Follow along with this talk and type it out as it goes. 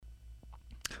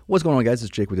What's going on, guys? It's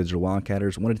Jake with Digital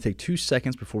Wildcatters. I wanted to take 2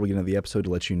 seconds before we get into the episode to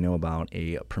let you know about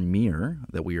a premiere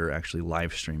that we are actually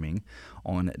live streaming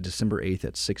on December 8th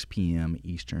at 6 p.m.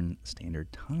 Eastern Standard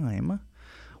Time.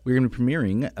 We're going to be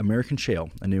premiering American Shale,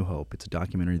 A New Hope. It's a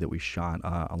documentary that we shot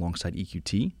alongside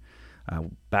EQT.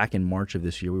 Back in March of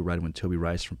this year, we were riding with Toby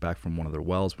Rice back from one of their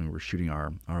wells when we were shooting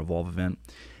our Evolve event.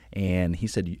 And he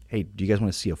said, hey, do you guys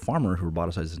want to see a farmer who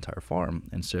roboticized his entire farm?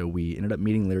 And so we ended up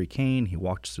meeting Larry Kane. He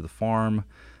walked us through the farm.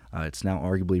 It's now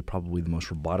arguably probably the most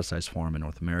roboticized farm in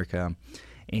North America.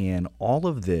 And all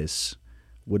of this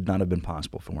would not have been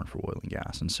possible if it weren't for oil and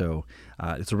gas. And so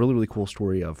it's a really, really cool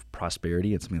story of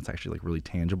prosperity. It's something that's actually like really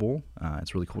tangible.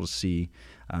 It's really cool to see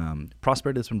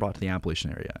prosperity that's been brought to the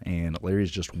Appalachian area. And Larry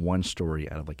is just one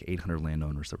story out of like 800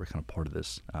 landowners that were kind of part of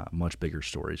this much bigger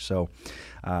story. So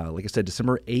like I said,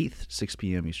 December 8th, 6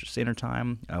 p.m. Eastern Standard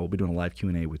Time. We'll be doing a live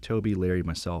Q&A with Toby, Larry,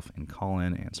 myself, and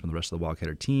Colin, and some of the rest of the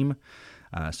Wildcatter team.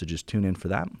 So just tune in for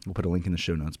that. We'll put a link in the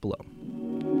show notes below.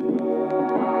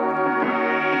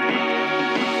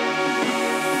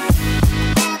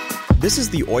 This is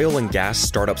the Oil and Gas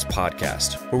Startups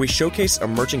Podcast, where we showcase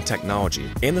emerging technology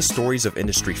and the stories of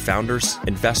industry founders,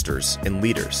 investors, and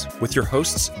leaders with your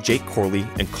hosts, Jake Corley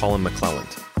and Colin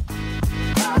McClelland.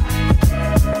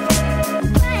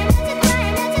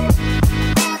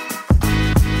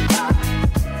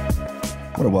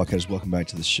 What up, Wildcatters? Welcome back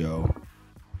to the show.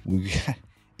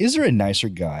 Is there a nicer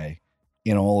guy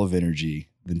in all of energy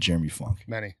than Jeremy Funk?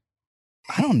 Many.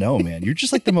 I don't know, man. You're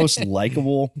just like the most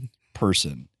likable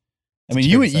person. I mean,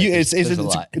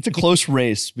 it's a close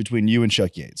race between you and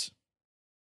Chuck Yates.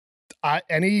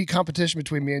 Any competition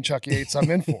between me and Chuck Yates,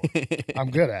 I'm in for. I'm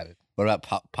good at it. What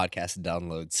about podcast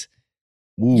downloads?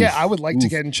 Oof, yeah, I would like to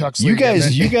get in Chuck's league.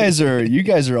 You guys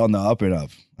are on the up and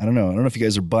up. I don't know if you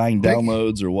guys are buying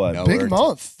downloads or what. No, big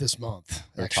month this month.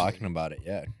 They're talking about it.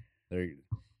 Yeah,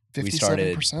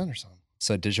 57% or something.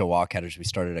 So Digital Wildcatters, we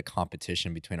started a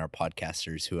competition between our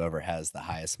podcasters. Whoever has the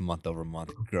highest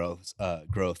month-over-month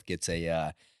growth gets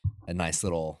a nice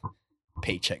little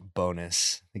paycheck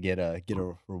bonus to get a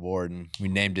reward. And we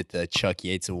named it the Chuck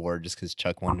Yates Award just because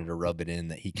Chuck wanted to rub it in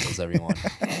that he kills everyone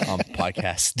on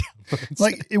podcast downloads.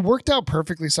 Like, it worked out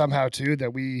perfectly somehow too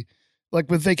that we,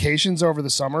 like with vacations over the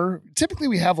summer, typically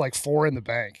we have like 4 in the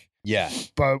bank. Yeah,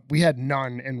 but we had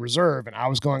none in reserve, and I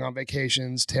was going on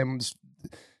vacations. Tim's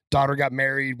daughter got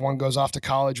married. One goes off to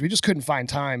college. We just couldn't find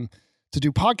time to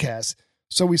do podcasts.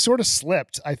 So we sort of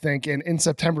slipped, I think. And in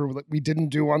September, we didn't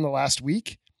do one the last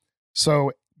week.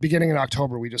 So beginning in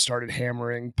October, we just started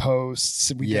hammering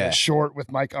posts. We did a short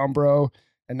with Mike Umbro.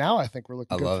 And now I think we're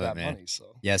looking good for that money.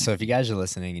 So yeah. So if you guys are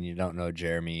listening and you don't know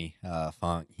Jeremy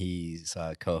Funk, he's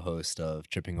a co-host of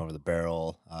Tripping Over the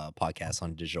Barrel podcast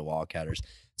on Digital Wildcatters.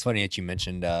 It's funny that you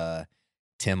mentioned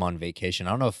Tim on vacation. I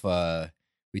don't know if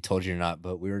we told you or not,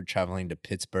 but we were traveling to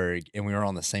Pittsburgh and we were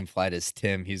on the same flight as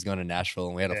Tim. He was going to Nashville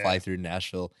and we had to fly through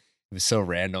Nashville. It was so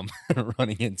random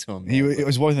running into him. He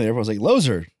was walking through the airport. I was like,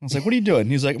 Loser. I was like, what are you doing?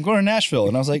 He's like, I'm going to Nashville.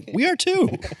 And I was like, we are too.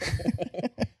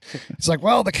 It's like,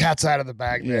 well, the cat's out of the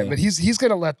bag, man. Yeah. But he's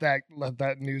going to let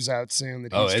that news out soon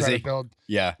that he's trying to build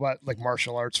like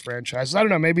martial arts franchises. I don't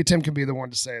know. Maybe Tim can be the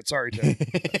one to say it. Sorry, Tim.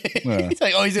 It's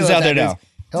like, he's out there now.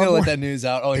 He'll let that news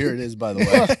out. Oh, here it is, by the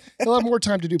way. He'll have more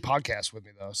time to do podcasts with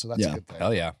me, though, so that's a good thing.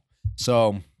 Hell yeah.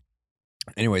 So,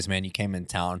 anyways, man, you came in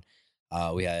town.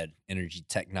 We had Energy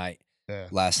Tech Night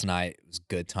last night. It was a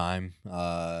good time.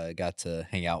 Got to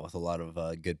hang out with a lot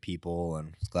of good people,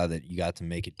 and was glad that you got to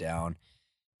make it down.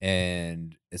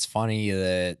 And it's funny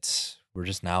that we're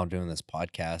just now doing this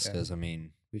podcast because, I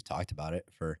mean, we've talked about it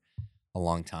for a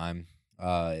long time.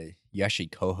 You actually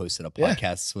co-hosted a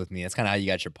podcast with me. That's kind of how you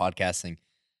got your podcasting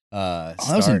I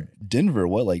was in Denver,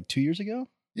 like 2 years ago?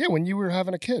 Yeah, when you were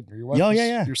having a kid.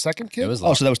 Your second kid? It was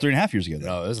so that was 3.5 years ago. Then.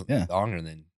 No, it was longer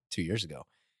than 2 years ago.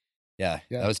 Yeah,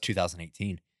 that was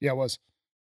 2018. Yeah, it was.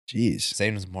 Jeez.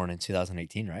 Same was born in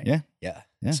 2018, right? Yeah.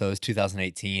 So it was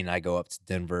 2018. I go up to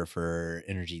Denver for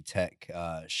Energy Tech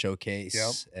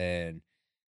Showcase and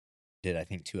did, I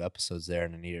think, 2 episodes there,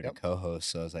 and I needed a co-host.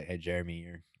 So I was like, hey, Jeremy,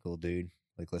 you're a cool dude.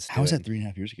 Like, let's do it. How was that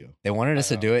 3.5 years ago? They wanted us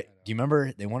to do it. Do you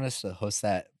remember? They wanted us to host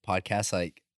that podcast.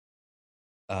 Like,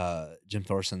 Jim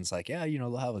Thorson's like,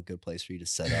 they'll have a good place for you to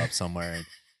set up somewhere. And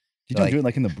you don't do it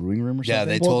like in the brewing room or something? Yeah,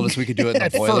 they told us we could do it in the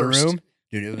boiler room.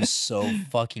 Dude, it was so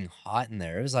fucking hot in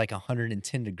there. It was like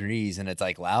 110 degrees and it's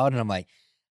like loud. And I'm like,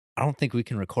 I don't think we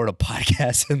can record a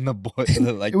podcast in the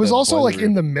boiler. Like, it was also like room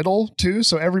in the middle too.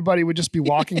 So everybody would just be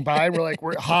walking by and we're like,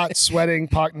 we're hot, sweating,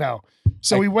 no.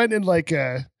 So we went in like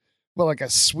a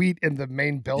suite in the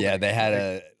main building. Yeah, they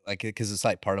had because it's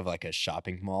like part of like a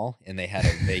shopping mall and they had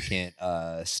a vacant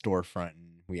storefront.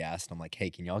 And we asked, I'm like,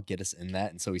 hey, can y'all get us in that?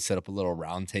 And so we set up a little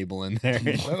round table in there.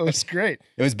 That was great.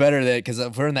 It was better that because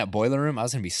if we're in that boiler room, I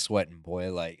was gonna be sweating,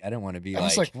 boy. Like I didn't want to be I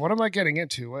was like, what am I getting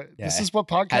into? What, Yeah, this is what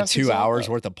podcast I had 2 hours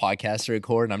worth of podcast to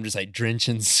record, and I'm just like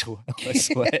drenching sweat.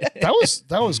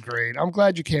 That was great. I'm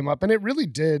glad you came up, and it really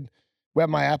did whet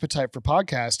my appetite for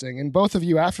podcasting. And both of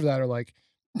you after that are like,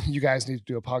 you guys need to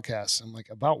do a podcast. I'm like,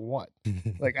 about what?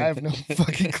 Like, I have no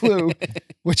fucking clue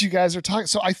what you guys are talking.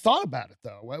 So I thought about it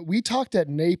though. We talked at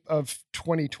NAPE of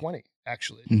 2020,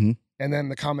 actually. Mhm. And then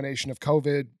the combination of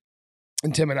COVID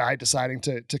and Tim and I deciding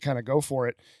to kind of go for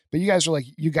it. But you guys are like,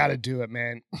 you got to do it,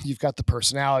 man. You've got the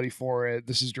personality for it.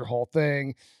 This is your whole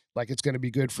thing. Like, it's going to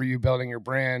be good for you building your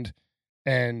brand.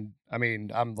 And I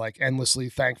mean, I'm like endlessly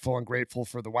thankful and grateful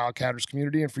for the Wildcatters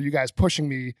community and for you guys pushing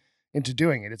me into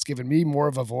doing it. It's given me more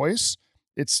of a voice.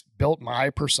 It's built my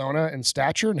persona and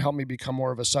stature and helped me become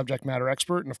more of a subject matter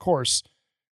expert. And of course,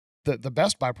 the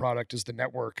best byproduct is the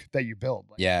network that you build.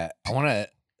 Like,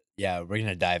 we're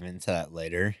gonna dive into that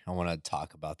later. I want to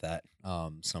talk about that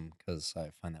some because I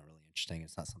find that really interesting.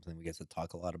 It's not something we get to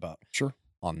talk a lot about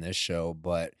on this show,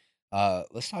 but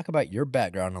let's talk about your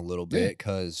background a little bit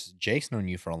because Jake's known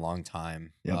you for a long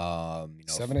time. Yep.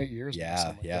 7-8 years.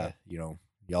 Yeah. You know,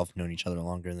 y'all have known each other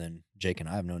longer than Jake and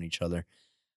I have known each other.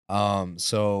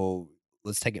 So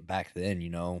let's take it back then. You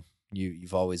know,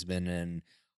 you've always been in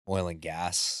oil and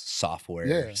gas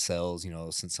software sales, you know,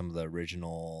 since some of the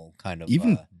original kind of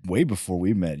even way before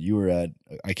we met. You were at,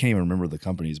 I can't even remember the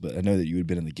companies, but I know that you had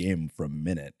been in the game for a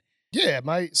minute. Yeah,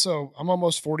 so I'm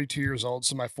almost 42 years old.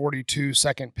 So my 42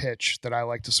 second pitch that I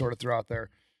like to sort of throw out there.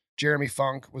 Jeremy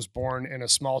Funk was born in a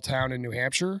small town in New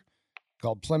Hampshire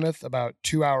called Plymouth, about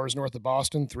 2 hours north of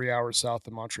Boston, 3 hours south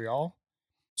of Montreal.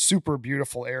 Super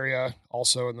beautiful area,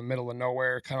 also in the middle of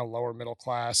nowhere, kind of lower middle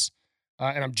class.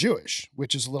 And I'm Jewish,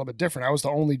 which is a little bit different. I was the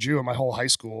only Jew in my whole high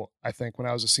school, I think, when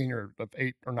I was a senior of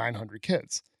 800 or 900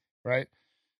 kids, right?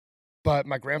 But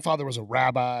my grandfather was a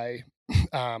rabbi.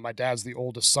 My dad's the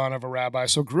oldest son of a rabbi.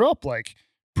 So grew up like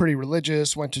pretty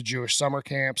religious, went to Jewish summer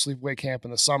camp, sleepaway camp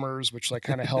in the summers, which like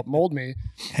kind of helped mold me.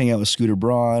 Hang out with Scooter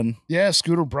Braun. Yeah,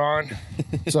 Scooter Braun.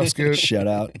 What's up, Scoot? Shout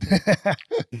out.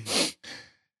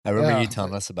 I remember you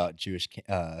telling us about Jewish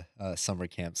summer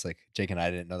camps. Like Jake and I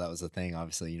didn't know that was a thing.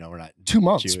 Obviously, you know, we're not 2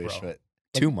 months, Jewish, bro. but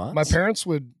 2 months. My parents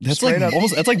would That's like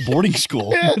almost, that's like boarding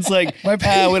school. Yeah. It's like, we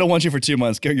don't want you for 2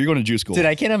 months. You're going to Jew school. Dude,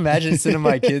 I can't imagine sending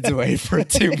my kids away for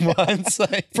 2 months.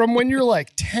 Like, from when you're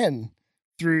like 10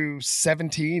 through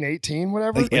 17, 18,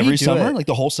 whatever. Like every summer? Like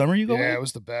the whole summer you go away? Yeah, it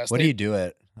was the best. what do you do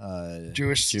at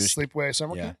Jewish sleepaway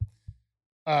summer camp?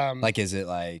 Like, is it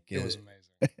like it was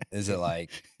amazing. Is it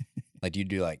like do you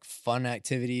do like fun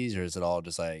activities, or is it all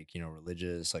just like, you know,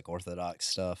 religious, like Orthodox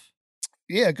stuff?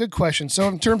 Yeah, good question. So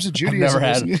in terms of Judaism,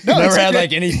 never had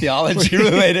like any theology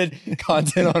related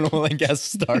content on oil and gas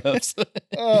startups.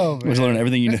 Oh, man. We're learning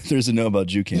everything there's to know about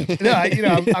Jew camp. No,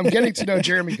 I'm getting to know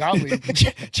Jeremy Gottlieb.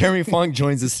 Jeremy Funk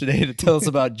joins us today to tell us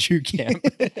about Jew camp.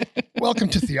 Welcome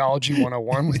to Theology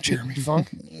 101 with Jeremy Funk,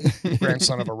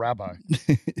 grandson of a rabbi.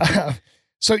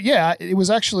 So yeah, it was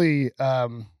actually,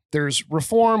 there's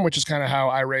Reform, which is kind of how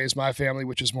I raised my family,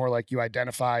 which is more like you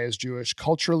identify as Jewish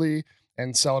culturally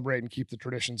and celebrate and keep the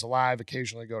traditions alive,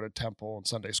 occasionally go to temple and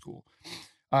Sunday school.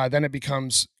 Then it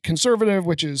becomes conservative,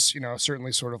 which is, you know,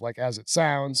 certainly sort of like as it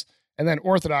sounds. And then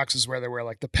Orthodox is where they wear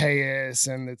like the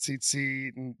payas and the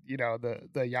tzitzit and, you know, the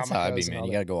yarmulkes. That's how I be, man.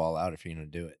 You got to go all out if you're going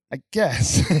to do it. I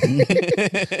guess.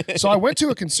 So I went to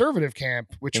a conservative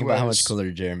camp, which Think was... about how much cooler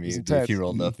Jeremy would be if he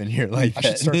rolled up in here like that. I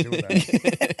should start doing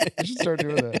that. I should start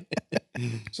doing that.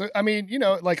 So, I mean, you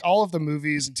know, like all of the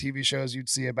movies and TV shows you'd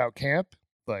see about camp,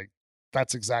 like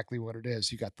that's exactly what it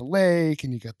is. You got the lake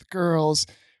and you got the girls,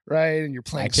 right? And you're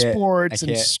playing sports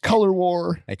and color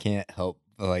war. I can't help,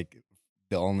 like,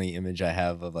 the only image I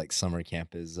have of like summer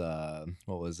camp is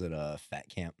what was it? Fat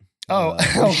camp.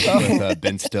 With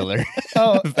Ben Stiller.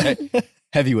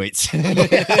 Heavyweights.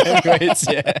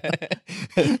 Heavyweights, yeah.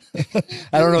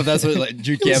 I don't know if that's what like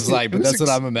Jew camp's like, but that's what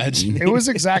I'm imagining. It was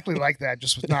exactly like that,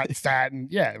 just with not fat and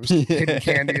it was hidden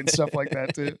candy and stuff like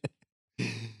that too.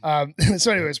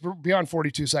 So anyways, we're beyond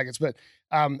 42 seconds, but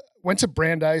went to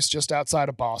Brandeis just outside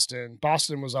of Boston.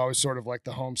 Boston was always sort of like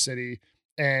the home city,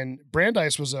 and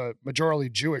Brandeis was a majority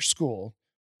Jewish school.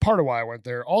 Part of why I went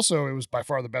there. Also, it was by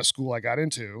far the best school I got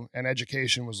into, and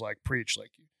education was like preached.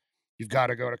 Like, you've got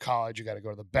to go to college. You got to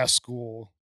go to the best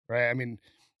school, right? I mean,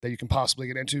 that you can possibly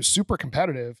get into. Super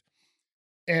competitive.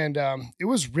 And it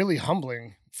was really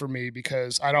humbling for me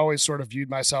because I'd always sort of viewed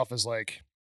myself as like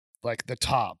the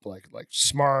top, like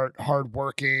smart,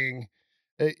 hardworking,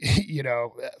 you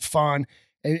know, fun.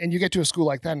 And you get to a school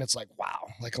like that and it's like, wow,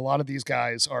 like a lot of these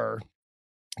guys are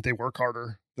They work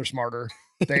harder. They're smarter.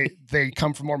 They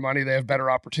come for more money. They have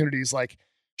better opportunities. Like,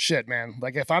 shit, man.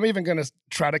 Like, if I'm even going to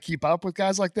try to keep up with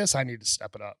guys like this, I need to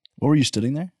step it up. What were you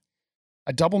studying there?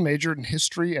 I double majored in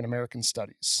history and American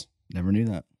studies. Never knew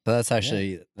that. So that's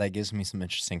actually, that gives me some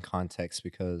interesting context,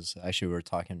 because actually we were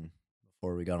talking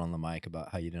before we got on the mic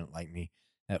about how you didn't like me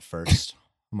at first.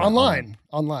 Online.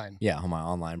 Yeah, on my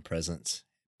online presence.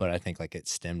 But I think like it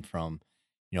stemmed from,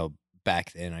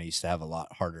 back then I used to have a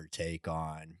lot harder take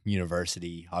on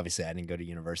university. Obviously I didn't go to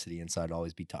university, and so I'd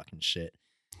always be talking shit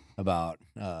about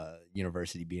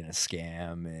university being a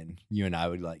scam, and you and I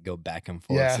would like go back and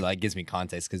forth. Yeah. So that gives me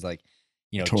context, because like,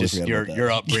 Totally just forgot about that.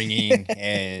 your upbringing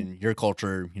and your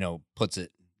culture, puts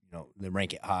it, they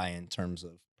rank it high in terms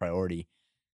of priority.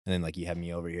 And then like you have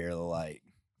me over here like,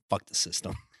 fuck the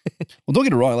system. Well, don't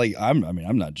get it wrong. Like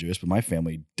I'm not Jewish, but my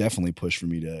family definitely pushed for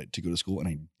me to go to school, and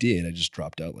I did. I just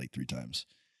dropped out like 3 times,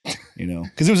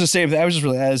 because it was the same thing. I was just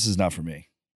really, this is not for me.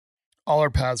 All our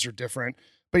paths are different.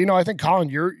 But, I think, Colin,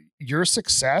 your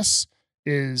success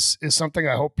is something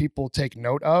I hope people take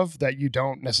note of, that you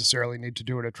don't necessarily need to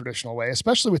do it a traditional way,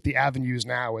 especially with the avenues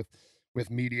now with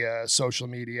media, social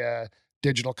media,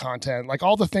 digital content, like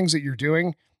all the things that you're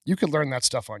doing. You could learn that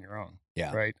stuff on your own.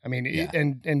 Yeah. Right. I mean, Yeah.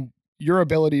 and your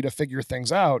ability to figure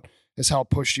things out has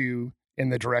helped push you in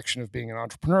the direction of being an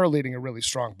entrepreneur, leading a really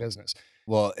strong business.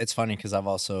 Well, it's funny because I've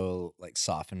also like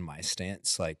softened my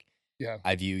stance. Like, Yeah.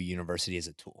 I view university as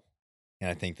a tool, and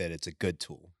I think that it's a good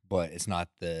tool, but it's not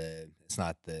the it's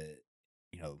not the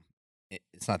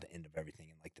end of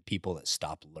everything. And like the people that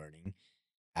stop learning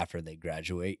after they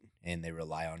graduate and they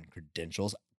rely on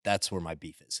credentials, that's where my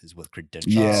beef is with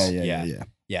credentials.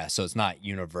 Yeah. So it's not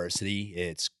university,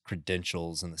 it's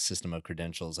credentials and the system of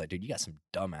credentials. Like, dude, you got some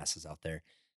dumbasses out there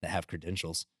that have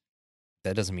credentials.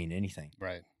 That doesn't mean anything.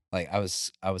 Right. Like I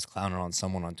was clowning on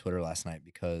someone on Twitter last night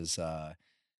because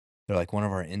they're like, one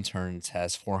of our interns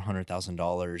has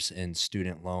 $400,000 in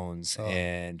student loans,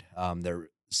 and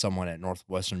someone at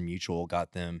Northwestern Mutual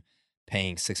got them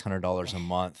paying $600 a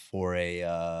month for a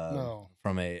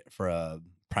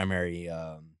primary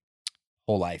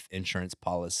whole life insurance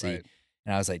policy. Right.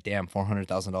 And I was like, damn,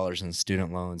 $400,000 in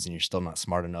student loans, and you're still not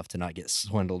smart enough to not get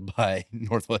swindled by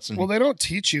Northwestern. Well, they don't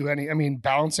teach you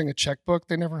balancing a checkbook.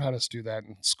 They never had us do that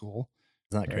in school.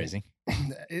 Isn't that crazy?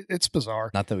 It's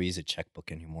bizarre. Not that we use a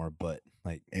checkbook anymore, but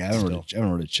like, Yeah, I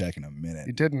haven't wrote a check in a minute.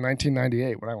 You did in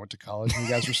 1998 when I went to college, and you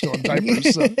guys were still in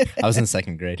diapers. So. I was in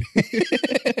 2nd grade.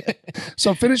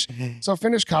 So finished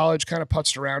college, kind of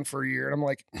putzed around for a year. And I'm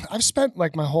like, I've spent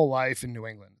like my whole life in New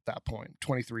England at that point,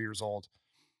 23 years old.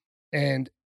 And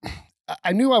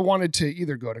I knew I wanted to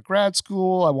either go to grad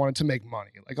school, I wanted to make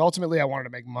money. Like ultimately I wanted to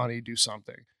make money, do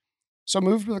something. So I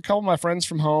moved with a couple of my friends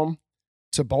from home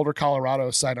to Boulder,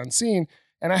 Colorado, sight unseen.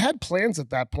 And I had plans at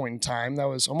that point in time, that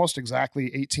was almost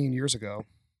exactly 18 years ago,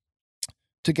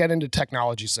 to get into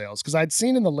technology sales. Because I'd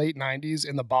seen in the late 90s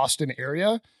in the Boston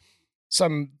area,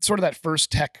 some sort of that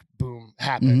first tech boom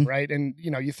happened, right? And,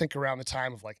 you think around the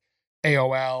time of like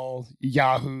AOL,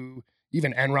 Yahoo,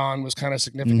 even Enron was kind of a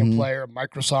significant player.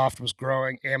 Microsoft was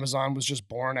growing. Amazon was just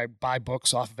born. I buy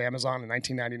books off of Amazon in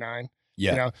 1999.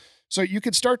 Yeah. So you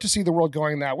could start to see the world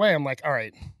going that way. I'm like, all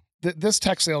right, this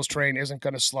tech sales train isn't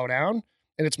going to slow down.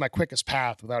 And it's my quickest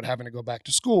path without having to go back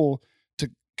to school to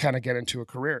kind of get into a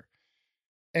career.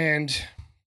 And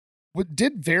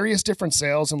did various different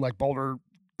sales in like Boulder,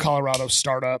 Colorado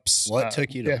startups. What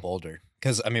took you to Boulder?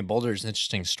 Because Boulder is an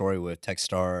interesting story with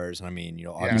Techstars, and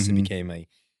obviously became a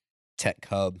tech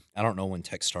hub. I don't know when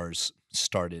Techstars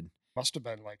started. Must have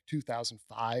been like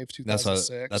 2005,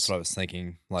 2006. That's what I was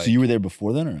thinking. Like, so you were there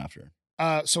before then or after?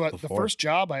 So the first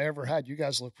job I ever had, you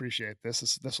guys will appreciate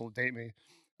this. This will date me.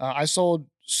 I sold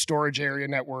storage area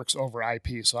networks over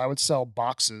IP. So I would sell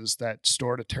boxes that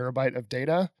stored a terabyte of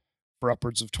data for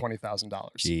upwards of $20,000.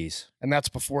 Jeez. And that's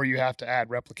before you have to add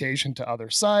replication to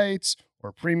other sites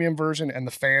or premium version and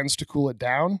the fans to cool it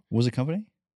down. What was the company?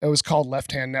 It was called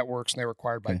Left Hand Networks, and they were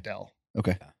acquired by Dell.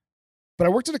 Okay. But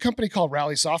I worked at a company called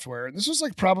Rally Software, and this was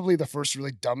like probably the first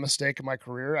really dumb mistake in my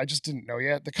career. I just didn't know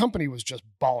yet. The company was just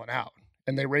balling out,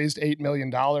 and they raised $8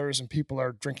 million, and people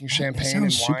are drinking champagne and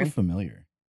wine. Super familiar.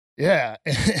 Yeah.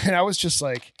 And I was just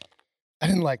like, I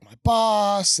didn't like my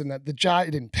boss, and the job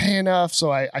didn't pay enough.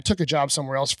 So I took a job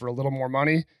somewhere else for a little more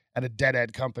money at a dead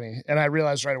end company. And I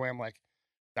realized right away, I'm like,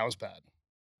 that was bad.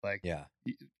 Like,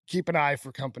 keep an eye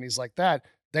for companies like that.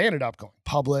 They ended up going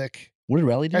public. What did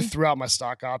Rally do? I threw out my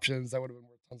stock options. That would have been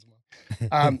worth tons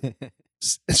of money.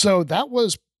 So that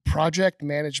was project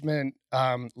management,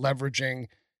 leveraging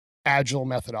agile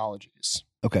methodologies.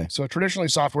 Okay. So traditionally,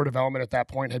 software development at that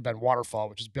point had been waterfall,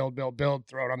 which is build, throw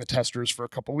it on the testers for a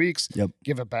couple weeks,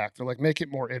 give it back. They're like, make it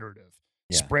more iterative.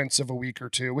 Sprints of a week or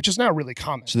two, which is now really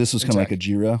common. So this was kind of like a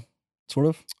Jira, sort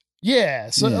of? Yeah,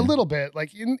 so a little bit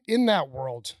like in that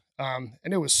world. And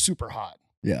it was super hot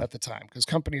at the time because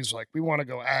companies like, we want to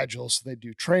go agile. So they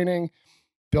do training,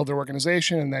 build their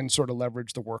organization, and then sort of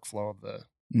leverage the workflow of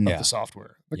the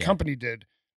software. The company did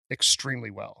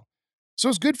extremely well. So it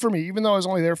was good for me, even though I was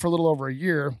only there for a little over a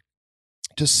year,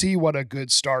 to see what a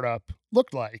good startup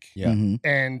looked like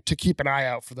and to keep an eye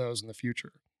out for those in the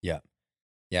future. Yeah.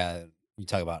 Yeah. You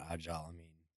talk about agile. I mean,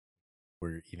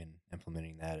 we're even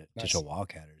implementing that at Digital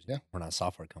Wildcatters. Yeah. We're not a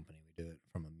software company. We do it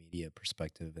from a media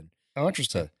perspective. And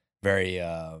interesting. It's a very,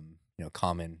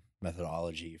 common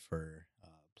methodology for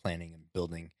planning and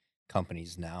building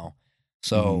companies now.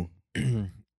 So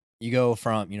you go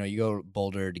from, you go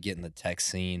Boulder to get in the tech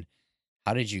scene.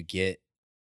 How did you get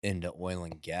into oil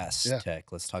and gas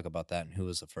tech? Let's talk about that. And who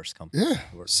was the first company? Yeah.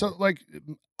 So like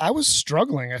I was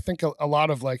struggling. I think a lot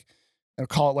of like, I'll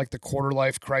call it like the quarter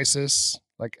life crisis.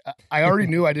 Like I already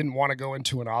knew I didn't want to go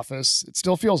into an office. It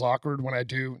still feels awkward when I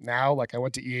do now. Like I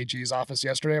went to EAG's office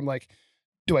yesterday. I'm like,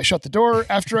 do I shut the door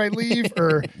after I leave?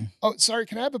 Or, oh, sorry,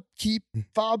 can I have a key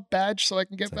fob badge so I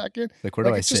can get back in? Like, where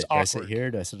do I sit? Do I sit here?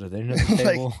 Do I sit at the end of the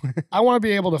table? I want to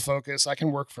be able to focus. I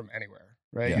can work from anywhere,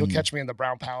 right? Yeah. You'll catch me in the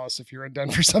Brown Palace if you're in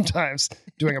Denver sometimes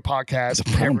doing a podcast.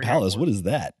 The Brown Palace? What is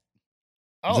that?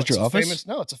 Oh, is that your office?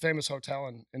 It's a famous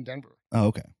hotel in Denver. Oh,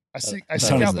 okay. I seek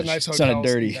out the nice hotels. Sounded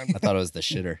dirty. I thought it was the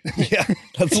shitter. Yeah,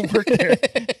 that's work there.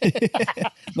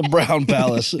 The Brown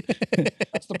Palace.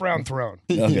 That's the Brown Throne.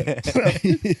 Okay.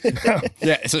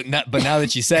 Yeah. So, but now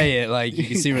that you say it, like you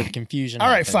can see where the confusion. All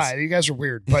right, fine. You guys are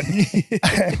weird, but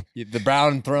the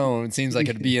Brown Throne seems like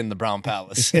it'd be in the Brown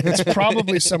Palace. It's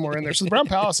probably somewhere in there. So the Brown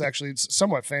Palace actually, it's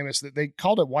somewhat famous. That they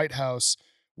called it White House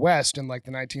West in like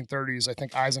the 1930s. I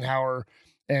think Eisenhower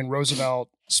and Roosevelt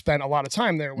spent a lot of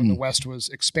time there when the West was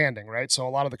expanding, right? So a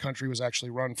lot of the country was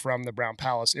actually run from the Brown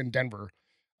Palace in Denver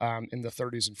in the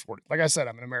 30s and 40s. Like I said,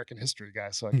 I'm an American history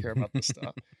guy, so I care about this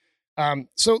stuff.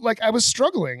 So like I was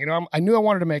struggling, I knew I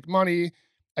wanted to make money.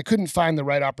 I couldn't find the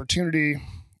right opportunity.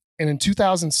 And in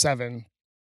 2007,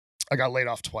 I got laid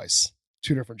off twice,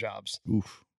 2 different jobs.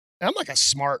 Oof. And I'm like a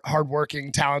smart,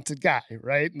 hardworking, talented guy,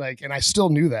 right? Like, and I still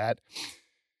knew that.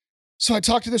 So I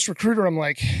talked to this recruiter. I'm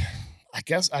like,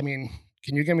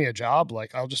 can you give me a job?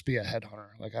 Like, I'll just be a headhunter.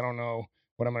 Like, I don't know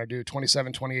what I'm going to do.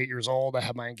 27, 28 years old. I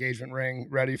have my engagement ring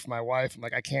ready for my wife. I'm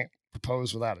like, I can't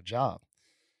propose without a job.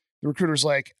 The recruiter's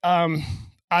like,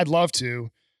 I'd love to,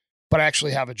 but I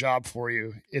actually have a job for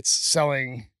you. It's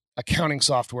selling accounting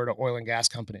software to oil and gas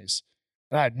companies.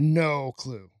 And I had no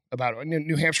clue about it.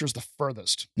 New Hampshire is the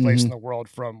furthest place in the world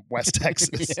from West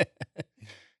Texas.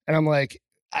 And I'm like,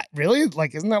 really?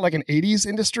 Like, isn't that like an 80s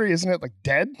industry? Isn't it like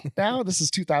dead now? This is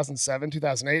 2007,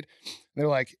 2008. And they're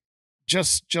like,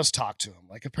 just talk to them.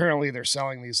 Like, apparently they're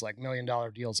selling these like $1 million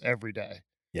deals every day.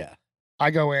 Yeah.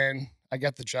 I go in, I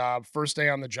get the job. First day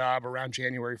on the job around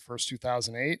January 1st,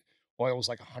 2008, oil was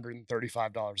like $135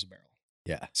 a barrel.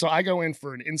 Yeah. So I go in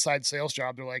for an inside sales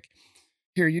job. They're like,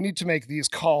 here, you need to make these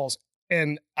calls.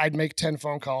 And I'd make 10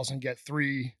 phone calls and get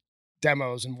 3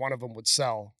 demos, and one of them would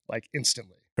sell like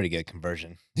instantly. Pretty good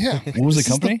conversion. Yeah. What was the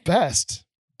company? The best.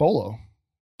 Bolo.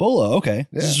 Bolo. Okay.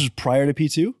 Yeah. This was prior to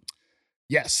P2?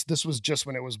 Yes. This was just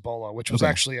when it was Bolo, which was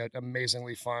actually an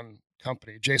amazingly fun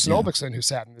company. Jason Olbickson, who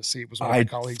sat in this seat, was one of my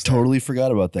colleagues. I totally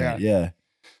forgot about that. Yeah.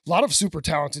 A lot of super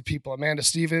talented people. Amanda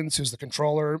Stevens, who's the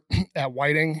controller at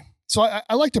Whiting. So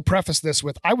I like to preface this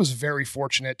with, I was very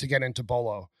fortunate to get into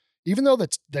Bolo. Even though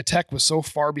the tech was so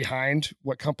far behind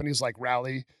what companies like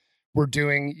Rally were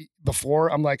doing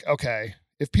before, I'm like, okay,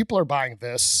 if people are buying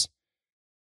this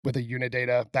with a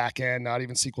Unidata backend, not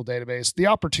even SQL database, the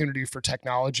opportunity for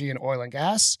technology in oil and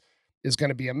gas is going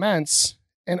to be immense.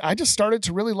 And I just started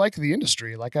to really like the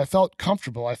industry. Like, I felt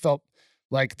comfortable. I felt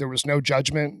like there was no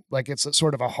judgment, like it's a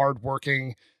sort of a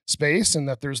hardworking space and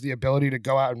that there's the ability to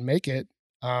go out and make it.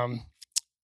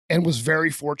 And was very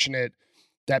fortunate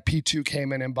that P2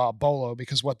 came in and bought Bolo,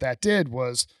 because what that did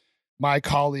was my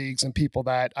colleagues and people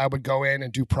that I would go in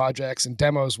and do projects and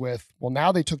demos with, well,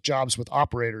 now they took jobs with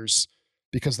operators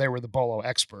because they were the Bolo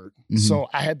expert. Mm-hmm. So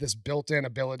I had this built-in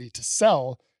ability to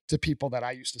sell to people that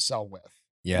I used to sell with.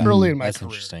 Yeah. Early in my that's career.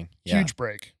 Interesting. Yeah. Huge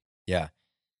break. Yeah.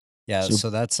 Yeah.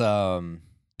 So that's, I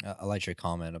like your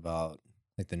comment about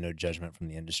like the no judgment from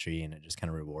the industry, and it just kind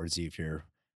of rewards you if you're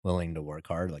willing to work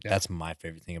hard. Like that's my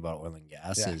favorite thing about oil and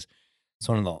gas is it's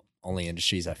one of the only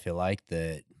industries I feel like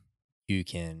that you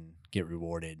can get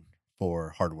rewarded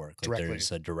for hard work. Like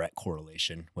there's a direct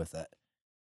correlation with that.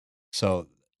 So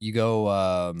you go,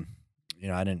 I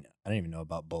didn't even know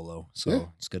about Bolo.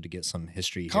 So it's good to get some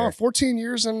history here. 14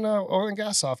 years in oil and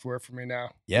gas software for me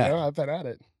now. Yeah. I've been at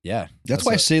it. Yeah. That's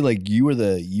why I say like you were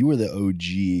the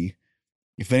OG.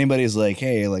 If anybody's like,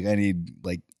 hey, like I need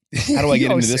like, how do I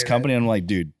get into this company? I'm like,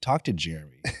 dude, talk to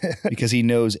Jeremy because he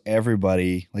knows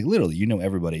everybody. Like literally, you know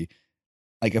everybody.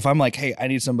 Like if I'm like, hey, I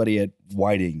need somebody at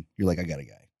Whiting, you're like, I got a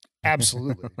guy.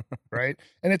 Absolutely. Right.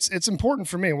 And it's important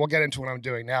for me, and we'll get into what I'm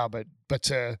doing now, but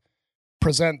to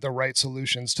present the right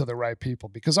solutions to the right people,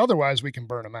 because otherwise we can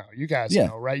burn them out. You guys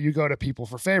know, right? You go to people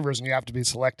for favors and you have to be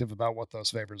selective about what those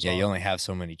favors are. Yeah, you only have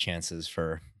so many chances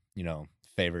for,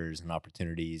 favors and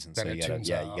opportunities. And so you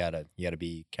gotta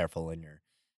be careful in your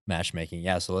matchmaking.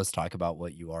 Yeah. So let's talk about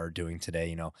what you are doing today.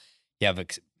 You have,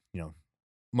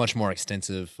 much more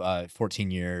extensive 14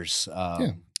 years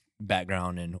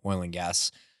background in oil and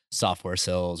gas software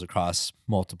sales across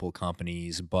multiple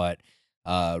companies, but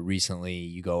recently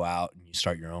you go out and you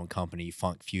start your own company,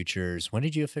 Funk Futures. When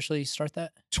did you officially start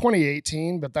that?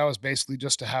 2018, but that was basically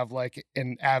just to have like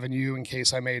an avenue in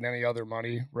case I made any other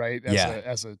money, right?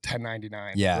 As a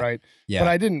 1099, right? Yeah. But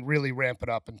I didn't really ramp it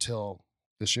up until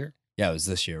this year. Yeah, it was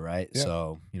this year, right? Yeah.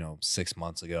 So, 6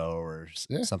 months ago or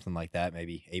something like that,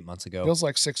 maybe 8 months ago. Feels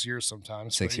like 6 years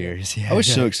sometimes. 6 years, yeah. I was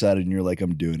so excited and you're like,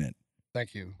 I'm doing it.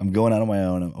 Thank you. I'm going out on my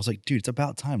own. I was like, dude, it's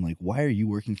about time. Like, why are you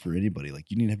working for anybody? Like,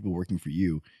 you need to have people working for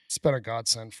you. It's been a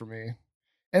godsend for me.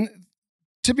 And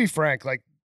to be frank, like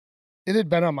it had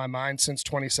been on my mind since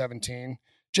 2017.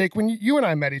 Jake, when you and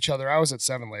I met each other, I was at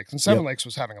Seven Lakes, and Seven Lakes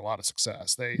was having a lot of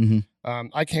success.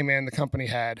 I came in, the company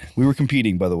had. We were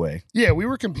competing, by the way. Yeah, we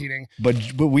were competing, but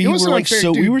we were like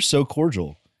we were so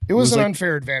cordial. It was an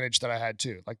unfair advantage that I had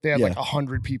too. Like they had like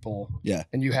 100 people. Yeah,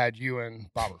 and you had you and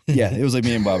Bobber. Yeah, it was like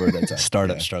me and Bobber at that time.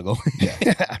 Startup struggle. Yeah,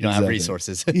 you don't have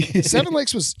resources. Seven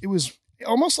Lakes was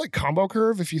almost like Combo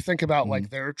Curve if you think about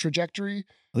like their trajectory. Are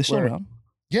they still around?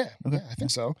 Yeah, okay. Yeah, I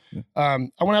think so. Yeah.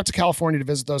 I went out to California to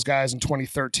visit those guys in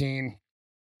 2013,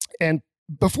 and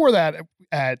before that,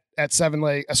 at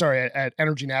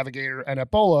Energy Navigator and at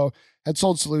Bolo, had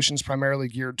sold solutions primarily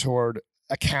geared toward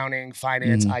accounting,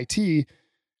 finance, IT.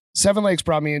 Seven Lakes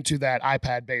brought me into that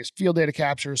iPad-based field data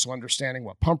capture, so understanding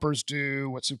what pumpers do,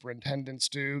 what superintendents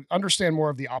do, understand more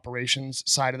of the operations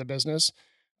side of the business,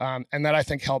 and that I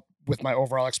think helped with my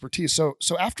overall expertise. So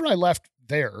after I left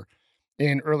there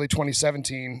in early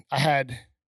 2017, I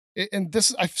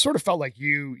sort of felt like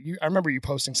I remember you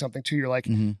posting something too. You're like,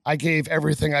 I gave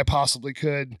everything I possibly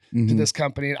could to this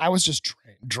company. And I was just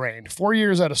drained. 4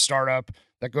 years at a startup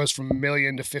that goes from $1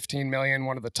 million to 15 million,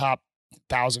 one of the top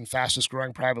 1,000 fastest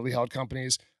growing privately held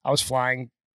companies. I was flying,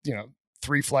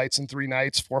 3 flights in 3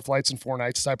 nights, 4 flights in 4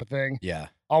 nights type of thing. Yeah.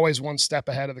 Always one step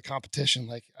ahead of the competition.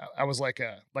 Like I was like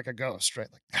a ghost, right?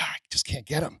 Like, I just can't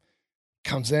get him.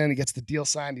 Comes in, he gets the deal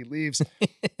signed, he leaves.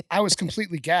 I was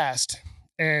completely gassed.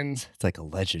 And it's like a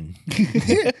legend.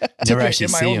 Never actually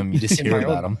see him. You just hear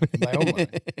about him. In my own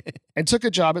mind. And took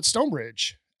a job at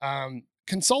Stonebridge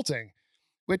Consulting,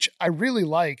 which I really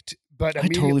liked, but I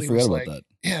totally forgot about that.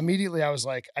 Yeah, immediately I was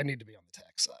like, I need to be on the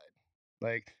tech side.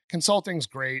 Like consulting's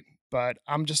great, but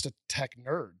I'm just a tech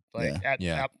nerd. Like at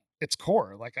its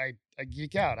core, like I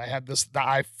geek out. I had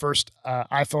the first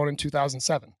iPhone in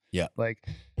 2007. Yeah, like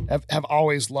have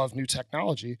always loved new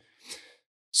technology.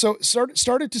 So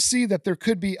started to see that there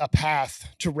could be a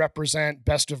path to represent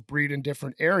best of breed in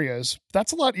different areas.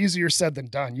 That's a lot easier said than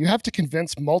done. You have to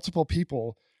convince multiple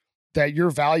people that your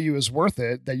value is worth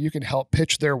it, that you can help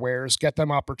pitch their wares, get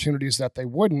them opportunities that they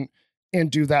wouldn't, and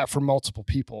do that for multiple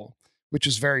people, which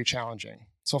is very challenging.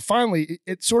 So finally,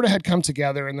 it sort of had come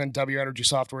together, and then W Energy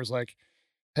Software is like,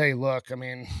 hey, look, I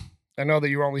mean, I know that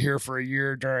you were only here for a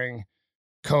year during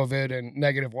COVID and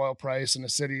negative oil price in a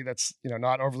city that's,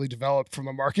 not overly developed from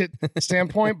a market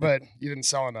standpoint, but you didn't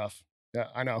sell enough. Yeah,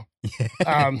 I know.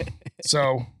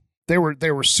 So they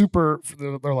were super,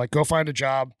 they're like, go find a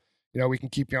job. We can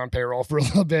keep you on payroll for a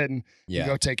little bit and you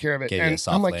go take care of it. And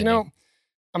I'm like,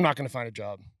 I'm not going to find a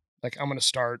job. Like I'm going to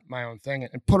start my own thing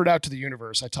and put it out to the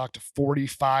universe. I talked to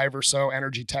 45 or so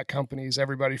energy tech companies,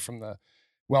 everybody from the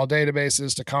well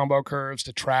databases to Combo Curves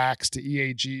to Trax to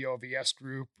EAG, OVS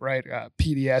Group, right?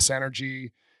 PDS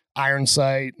Energy,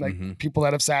 Ironsight, like people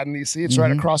that have sat in these seats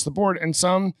right across the board. And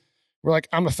some were like,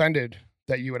 I'm offended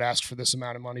that you would ask for this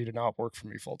amount of money to not work for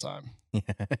me full time.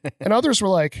 And others were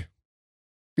like,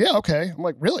 yeah, okay. I'm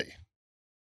like, really?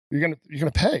 You're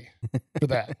gonna pay for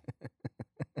that?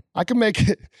 I can make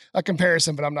a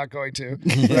comparison, but I'm not going to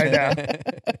right now.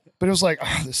 But it was like,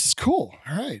 oh, this is cool.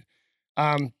 All right.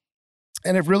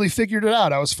 And I've really figured it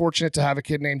out. I was fortunate to have a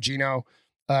kid named Gino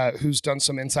who's done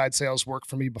some inside sales work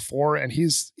for me before, and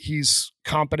he's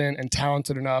competent and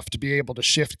talented enough to be able to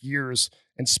shift gears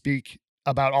and speak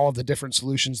about all of the different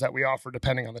solutions that we offer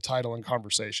depending on the title and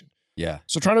conversation. Yeah.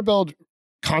 So trying to build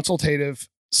consultative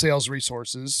sales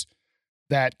resources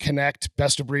that connect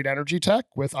best of breed energy tech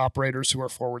with operators who are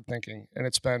forward thinking. And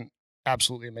it's been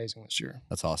absolutely amazing this year.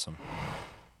 That's awesome.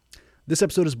 This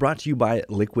episode is brought to you by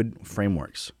Liquid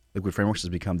Frameworks. Liquid Frameworks has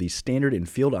become the standard in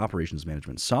field operations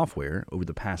management software over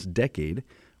the past decade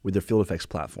with their FieldFX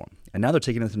platform. And now they're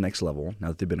taking it to the next level now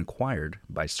that they've been acquired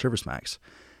by ServiceMax,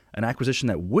 an acquisition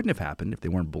that wouldn't have happened if they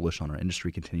weren't bullish on our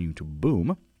industry continuing to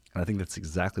boom. And I think that's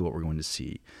exactly what we're going to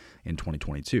see in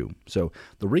 2022. So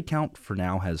the rig count for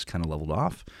now has kind of leveled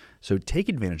off. So take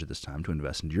advantage of this time to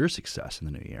invest in your success in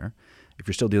the new year. If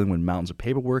you're still dealing with mountains of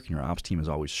paperwork and your ops team is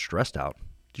always stressed out,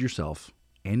 do yourself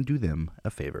and do them a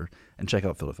favor and check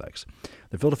out FieldFX.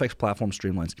 The FieldFX platform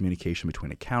streamlines communication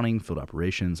between accounting, field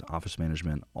operations, office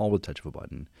management, all with the touch of a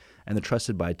button. And they're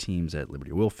trusted by teams at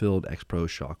Liberty Oilfield, Expro,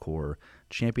 Shawcor,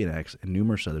 ChampionX, and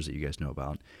numerous others that you guys know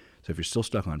about. So if you're still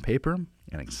stuck on paper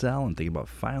and Excel and thinking about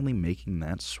finally making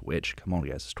that switch, come on,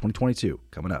 guys. It's 2022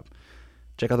 coming up.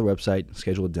 Check out the website,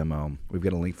 schedule a demo. We've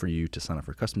got a link for you to sign up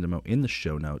for a custom demo in the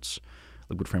show notes.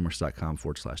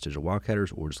 liquidframeworks.com/digital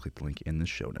wildcatters, or just click the link in the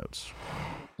show notes.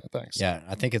 Thanks. Yeah,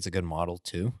 I think it's a good model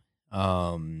too.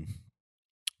 I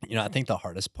think the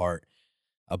hardest part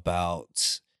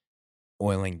about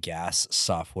oil and gas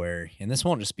software, and this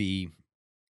won't just be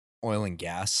oil and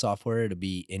gas software, it'll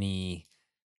be any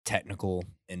technical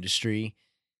industry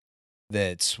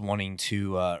that's wanting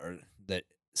to, or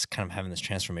that's kind of having this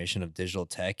transformation of digital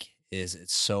tech, is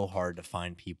it's so hard to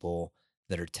find people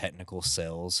that are technical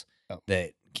sales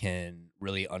that can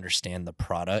really understand the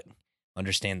product,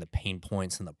 understand the pain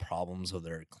points and the problems of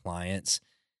their clients,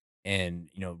 and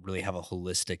really have a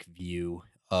holistic view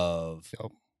of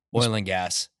oil and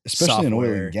gas, especially software. in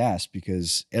oil and gas,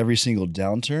 because every single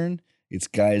downturn, it's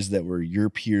guys that were your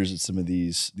peers at some of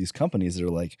these companies that are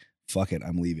like, fuck it,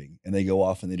 I'm leaving, and they go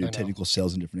off and they do technical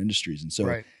sales in different industries, and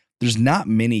so there's not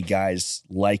many guys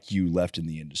like you left in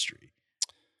the industry,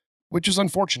 which is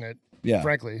unfortunate. Yeah,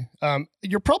 frankly,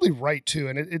 you're probably right too,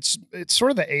 and it's sort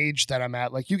of the age that I'm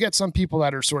at. Like, you get some people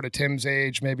that are sort of Tim's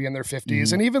age, maybe in their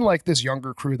 50s, and even like this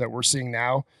younger crew that we're seeing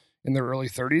now in their early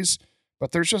 30s.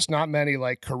 But there's just not many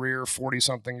like career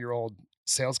 40-something-year-old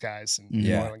sales guys in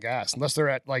oil and gas, unless they're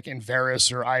at like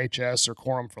Enverus or IHS or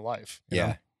Quorum for life. You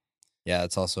know? Yeah.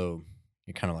 It's also,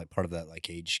 you're kind of like part of that like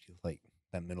age, like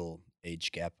that middle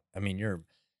age gap. I mean, you're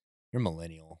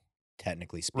millennial,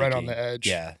 technically speaking, right on the edge.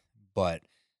 Yeah, but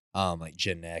like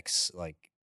Gen X, like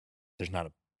there's not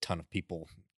a ton of people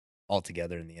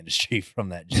altogether in the industry from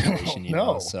that generation. You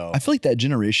know? So I feel like that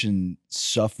generation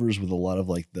suffers with a lot of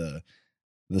like the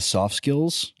soft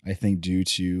skills, I think, due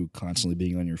to constantly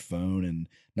being on your phone and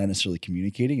not necessarily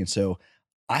communicating. And so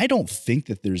I don't think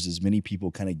that there's as many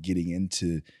people kind of getting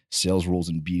into sales roles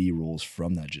and BD roles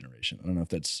from that generation. I don't know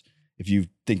if you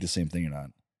think the same thing or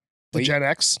not. The Gen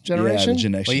X generation? Yeah, the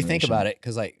Gen X Well, you think about it,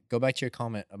 because like, go back to your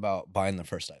comment about buying the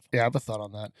first iPhone. Yeah, I have a thought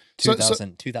on that.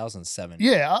 2007.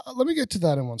 Yeah, let me get to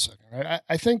that in 1 second. Right?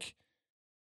 I think,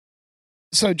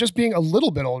 so just being a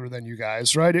little bit older than you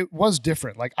guys, right? It was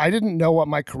different. Like, I didn't know what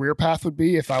my career path would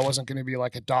be if I wasn't going to be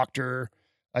like a doctor,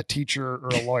 a teacher, or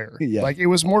a lawyer. Like, it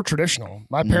was more traditional.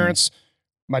 My parents,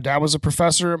 my dad was a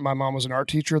professor. My mom was an art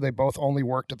teacher. They both only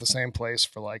worked at the same place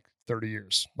for like 30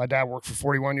 years. My dad worked for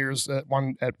 41 years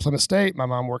at Plymouth State. My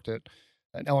mom worked at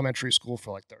an elementary school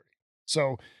for like 30.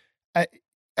 So I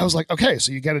was like, okay,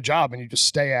 so you get a job and you just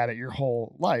stay at it your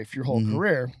whole life, your whole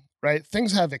career, right?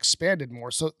 Things have expanded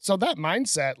more. So that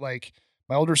mindset, like,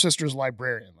 my older sister's a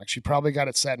librarian. Like, she probably got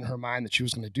it set in her mind that she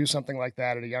was going to do something like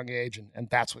that at a young age, and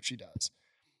that's what she does.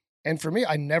 And for me,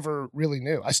 I never really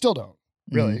knew. I still don't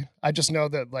really. I just know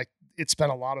that like it's been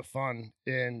a lot of fun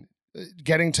in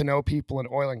getting to know people in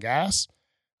oil and gas,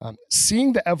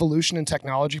 seeing the evolution in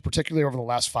technology, particularly over the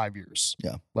last 5 years.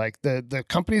 Yeah. Like the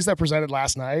companies that presented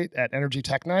last night at Energy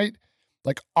Tech Night,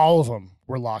 like all of them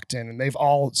were locked in, and they've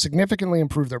all significantly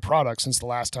improved their products since the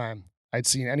last time I'd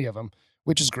seen any of them,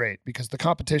 which is great because the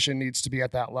competition needs to be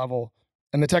at that level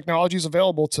and the technology is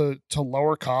available to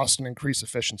lower cost and increase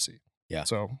efficiency. Yeah.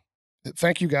 So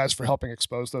thank you guys for helping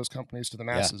expose those companies to the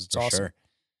masses. It's awesome. Sure.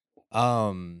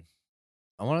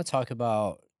 I want to talk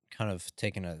about, kind of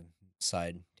taking a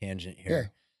side tangent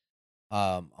here.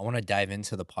 I want to dive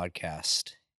into the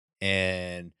podcast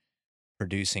and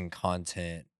producing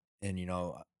content. And,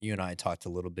 you and I talked a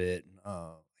little bit.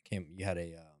 You had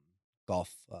a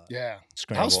golf. Yeah,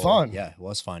 scramble. That was fun. Yeah, it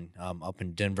was fun. Up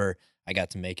in Denver, I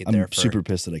got to make it I'm there. super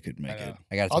pissed that I couldn't make it.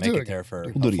 I got to make it there for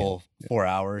a full 4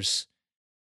 hours.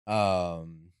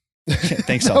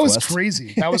 Thanks, Southwest. That was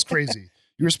crazy. That was crazy.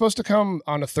 You were supposed to come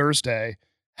on a Thursday,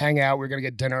 hang out. We were gonna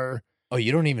get dinner. Oh,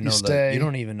 you don't even know you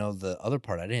don't even know the other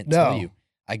part. I didn't tell you.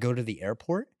 I go to the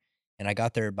airport and I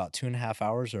got there about 2.5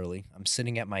 hours early. I'm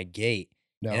sitting at my gate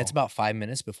and it's about 5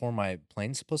 minutes before my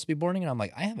plane's supposed to be boarding. And I'm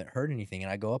like, I haven't heard anything.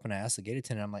 And I go up and I ask the gate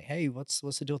attendant, I'm like, hey, what's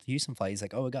the deal with the Houston flight? He's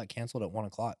like, oh, it got canceled at 1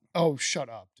 o'clock. Oh, shut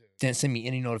up, dude. Didn't send me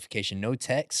any notification, no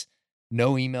text,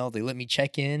 no email. They let me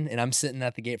check in and I'm sitting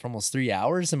at the gate for almost 3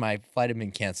 hours and my flight had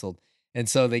been canceled. And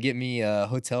so they get me a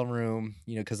hotel room,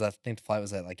 because I think the flight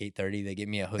was at like 8:30. They get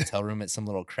me a hotel room at some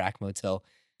little crack motel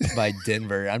by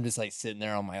Denver. I'm just like sitting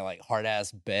there on my like hard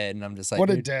ass bed, and I'm just like, what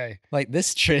a day! Like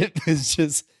this trip is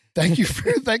just. Thank you for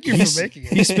making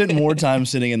it. He spent more time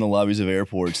sitting in the lobbies of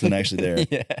airports than actually there.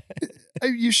 Yeah.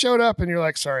 You showed up and you're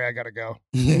like, sorry, I gotta go.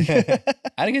 I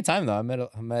had a good time though. I met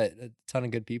a ton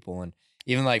of good people, and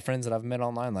even like friends that I've met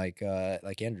online, like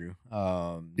Andrew.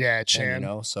 Chan.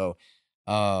 And, so.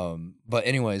 But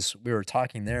anyways, we were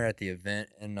talking there at the event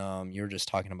and, you were just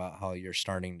talking about how you're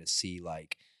starting to see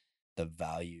like the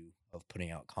value of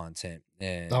putting out content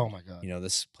and, oh my God,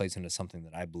 this plays into something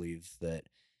that I believe that,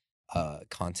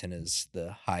 content is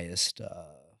the highest,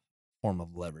 form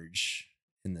of leverage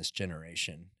in this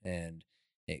generation. And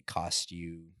it costs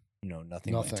you,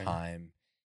 nothing but time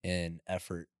and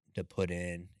effort to put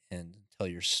in and tell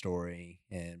your story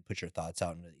and put your thoughts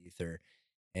out into the ether,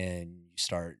 and you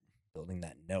start building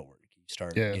that network. You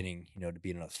start getting, to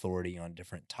be an authority on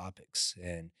different topics.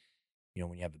 And,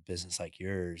 when you have a business like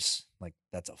yours, like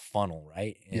that's a funnel,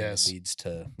 right? And it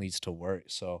leads to work.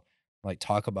 So like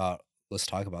let's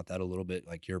talk about that a little bit,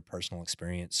 like your personal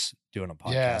experience doing a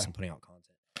podcast and putting out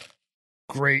content.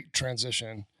 Great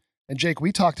transition. And Jake,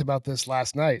 we talked about this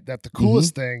last night, that the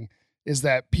coolest thing is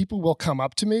that people will come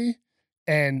up to me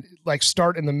and like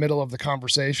start in the middle of the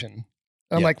conversation.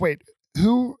 And I'm like, wait,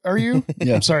 who are you?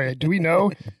 I'm sorry. Do we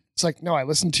know? It's like, no, I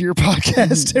listen to your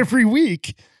podcast every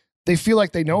week. They feel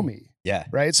like they know me. Yeah.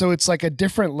 Right. So it's like a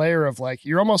different layer of like,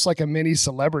 you're almost like a mini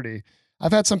celebrity.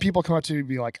 I've had some people come up to me and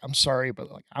be like, I'm sorry,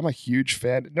 but like, I'm a huge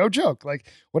fan. No joke. Like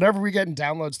whatever we get in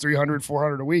downloads, 300,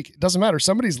 400 a week, it doesn't matter.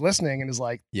 Somebody's listening and is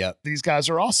like, these guys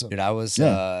are awesome. Dude, I was,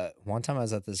 one time I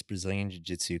was at this Brazilian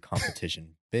jiu-jitsu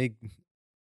competition, big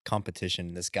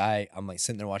competition. This guy, I'm like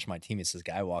sitting there watching my teammates. This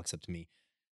guy walks up to me,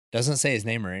 doesn't say his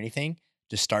name or anything,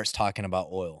 just starts talking about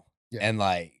oil and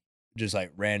like, just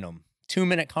like random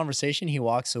 2-minute conversation. He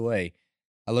walks away.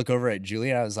 I look over at Julie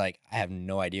and I was like, I have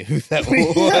no idea who that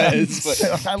was.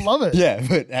 But I love it. Yeah,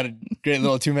 but had a great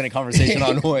little 2-minute conversation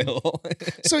on oil.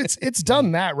 So it's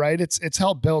done that, right? It's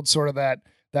helped build sort of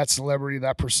that celebrity,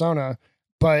 that persona.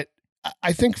 But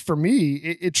I think for me,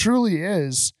 it truly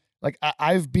is like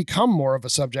I've become more of a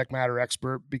subject matter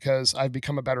expert because I've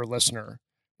become a better listener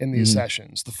in these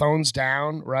sessions. The phone's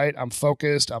down, right? I'm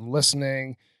focused, I'm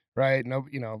listening, right? No,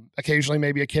 occasionally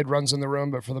maybe a kid runs in the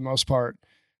room, but for the most part,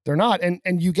 they're not.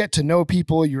 And you get to know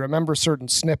people, you remember certain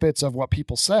snippets of what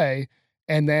people say,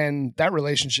 and then that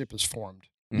relationship is formed.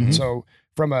 Mm-hmm. So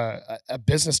from a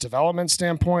business development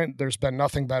standpoint, there's been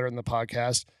nothing better than the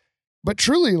podcast. But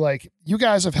truly, like, you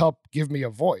guys have helped give me a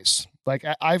voice. Like,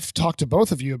 I've talked to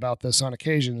both of you about this on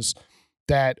occasions,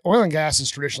 that oil and gas has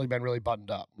traditionally been really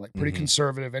buttoned up, like pretty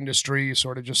conservative industry. You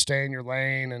sort of just stay in your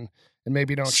lane and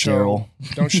maybe don't show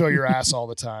your ass all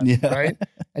the time, right?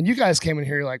 And you guys came in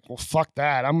here, you're like, well, fuck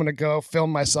that. I'm going to go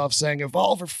film myself saying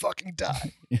evolve or fucking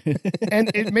die. And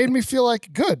it made me feel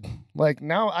like good. Like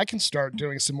now I can start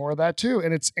doing some more of that too.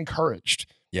 And it's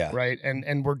encouraged. Yeah. Right.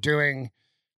 And we're doing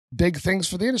big things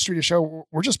for the industry to show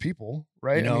we're just people,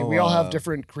 right? I mean, we all have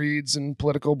different creeds and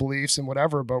political beliefs and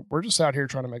whatever, but we're just out here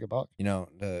trying to make a buck.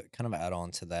 To kind of add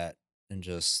on to that and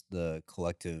just the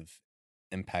collective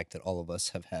impact that all of us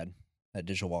have had at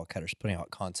Digital Wildcatters putting out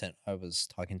content. I was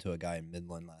talking to a guy in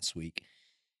Midland last week,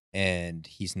 and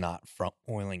he's not from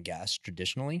oil and gas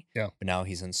traditionally, but now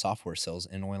he's in software sales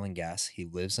in oil and gas. He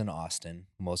lives in Austin.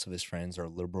 Most of his friends are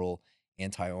liberal,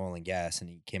 anti-oil and gas, and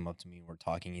he came up to me and we're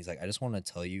talking. He's like, I just want to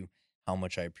tell you how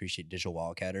much I appreciate Digital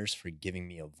Wildcatters for giving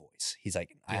me a voice. He's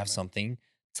like, I have something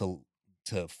to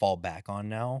fall back on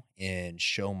now and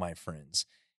show my friends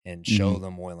and show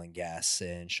them oil and gas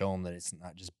and show them that it's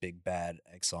not just big bad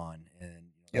Exxon. And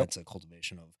that's a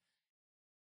cultivation of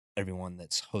everyone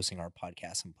that's hosting our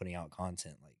podcast and putting out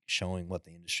content, like showing what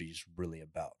the industry is really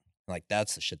about. Like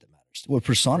that's the shit that matters to me. Well, it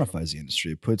personifies the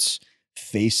industry. It puts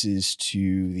faces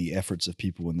to the efforts of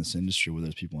people in this industry, whether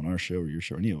it's people on our show or your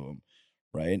show, any of them,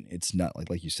 right? It's not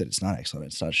like you said, it's not Exxon,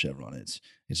 it's not Chevron, it's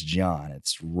John,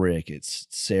 it's Rick, it's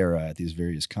Sarah at these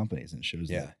various companies, and it shows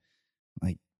that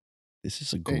like this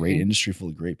is a great industry full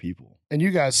of great people. And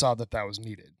you guys saw that was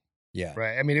needed. Yeah.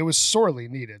 Right. I mean, it was sorely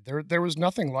needed. There was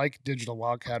nothing like Digital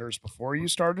Wildcatters before you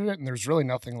started it, and there's really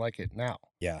nothing like it now.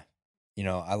 Yeah. You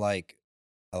know, I like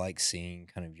seeing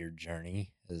kind of your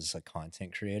journey as a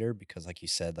content creator, because like you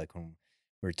said, like when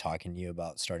we were talking to you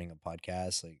about starting a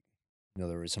podcast, like, you know,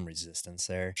 there was some resistance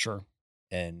there. Sure.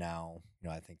 And now, you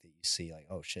know, I think that you see like,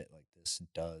 oh shit, like this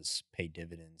does pay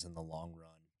dividends in the long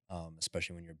run,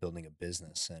 especially when you're building a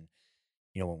business. And,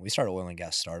 you know, when we started Oil and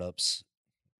Gas Startups,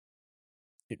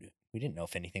 we didn't know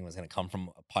if anything was going to come from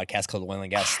a podcast called Oil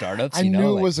and Gas Startups. I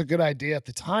knew it was a good idea at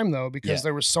the time, though, because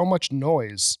there was so much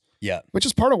noise. Yeah. Which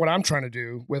is part of what I'm trying to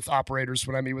do with operators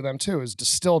when I meet with them, too, is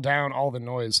distill down all the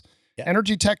noise. Yeah.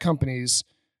 Energy tech companies,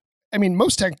 I mean,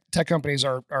 most tech companies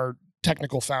are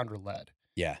technical founder led.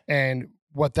 Yeah. And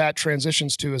what that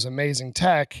transitions to is amazing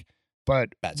tech,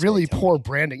 but really poor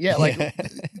branding. Yeah. Like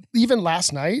even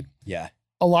last night. Yeah.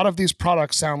 A lot of these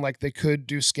products sound like they could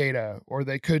do SCADA or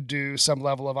they could do some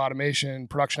level of automation,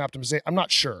 production optimization. I'm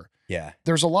not sure. Yeah.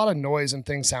 There's a lot of noise and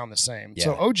things sound the same. Yeah.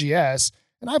 So OGS,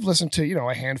 and I've listened to, you know,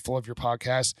 a handful of your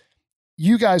podcasts.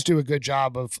 You guys do a good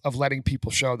job of letting people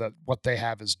show that what they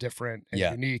have is different and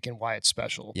unique and why it's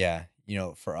special. Yeah. You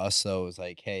know, for us though, it's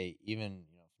like, hey, even,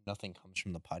 you know, if nothing comes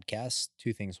from the podcast,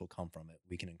 two things will come from it.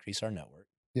 We can increase our network,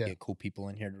 get cool people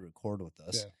in here to record with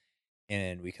us. Yeah.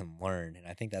 And we can learn. And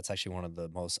I think that's actually one of the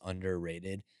most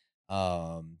underrated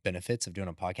benefits of doing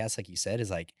a podcast, like you said, is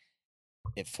like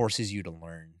it forces you to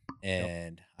learn.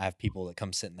 And I have people that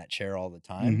come sit in that chair all the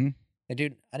time. Mm-hmm. And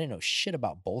dude, I didn't know shit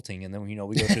about bolting. And then, you know,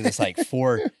 we go through this like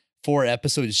four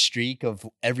episode streak of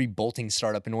every bolting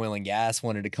startup in oil and gas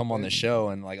wanted to come on the show.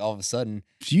 And like all of a sudden,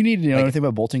 if you need to know anything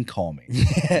about bolting, call me.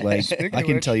 Like I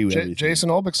can tell you everything. Jason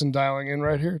Olbickson dialing in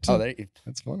right here too. Oh,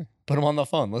 that's funny. Put him on the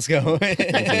phone. Let's go.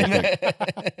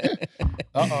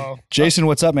 Uh-oh. Jason,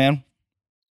 what's up, man?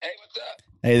 Hey, what's up?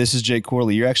 Hey, this is Jake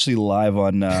Corley. You're actually live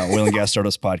on Oil and Gas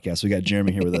Startups podcast. We got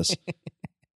Jeremy here with us.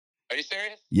 Are you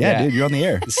serious? Yeah, dude, you're on the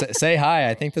air. Say hi.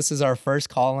 I think this is our first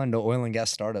call into Oil and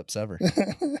Gas Startups ever.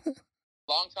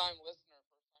 Long time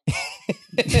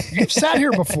listener. You've sat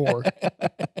here before.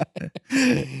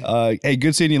 Hey,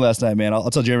 good seeing you last night, man. I'll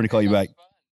tell Jeremy to call you back. Fun.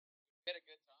 We had a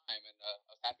good time, and I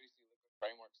was happy to see Liquid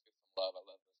Frameworks get some love. I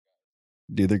love those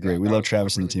guys. Dude, they're great. We love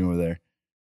Travis and the team over there.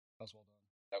 That was well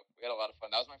done. We had a lot of fun.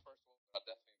 That was my first one. I'll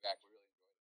definitely be back. We really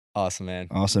enjoyed it. Awesome, man.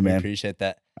 Awesome, man. We appreciate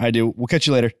that. I do. We'll catch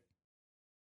you later.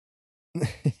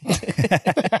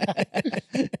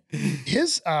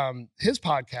 His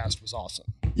podcast was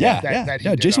awesome. Yeah,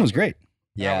 Jason was great.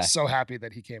 I was so happy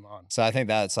that he came on. So I think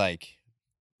that's like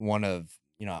one of,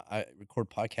 you know, I record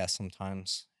podcasts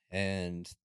sometimes and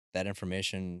that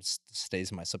information stays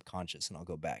in my subconscious, and I'll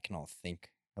go back and I'll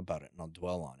think about it and I'll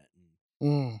dwell on it.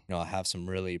 And, you know, I'll have some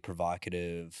really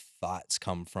provocative thoughts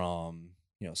come from,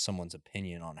 you know, someone's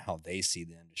opinion on how they see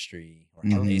the industry or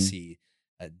how they see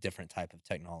a different type of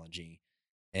technology.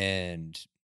 And,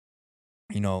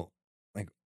 you know, like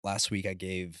last week I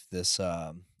gave this,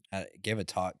 I gave a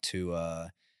talk to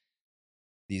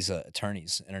these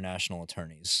attorneys, international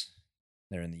attorneys.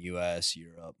 They're in the US,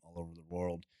 Europe, all over the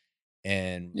world.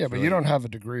 And yeah, but you don't have a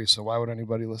degree, so why would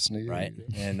anybody listen to you? Right.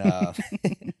 And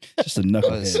just a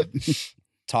knucklehead.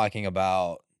 Talking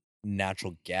about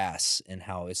natural gas and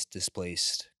how it's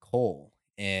displaced coal,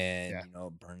 and you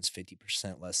know, burns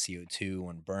 50% less CO2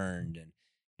 when burned. And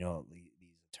you know, these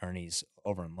attorneys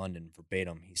over in London,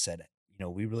 verbatim, he said, you know,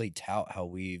 we really tout how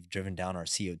we've driven down our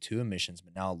CO2 emissions,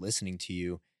 but now listening to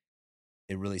you,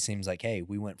 it really seems like, hey,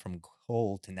 we went from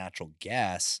coal to natural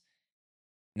gas.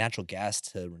 Natural gas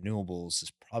to renewables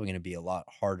is probably going to be a lot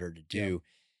harder to do.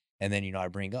 And then, you know, I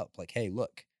bring up like, hey,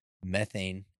 look,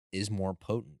 methane is more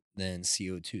potent than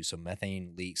CO2. So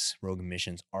methane leaks, rogue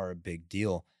emissions are a big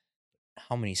deal.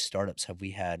 How many startups have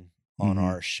we had on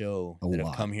our show that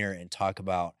have come here and talk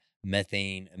about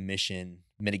methane emission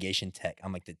mitigation tech?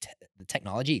 I'm like, the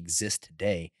technology exists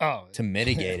today to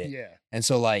mitigate it. And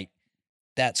so like,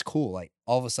 that's cool. Like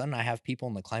all of a sudden I have people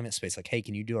in the climate space like, hey,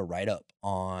 can you do a write-up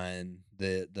on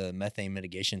the methane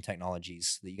mitigation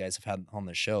technologies that you guys have had on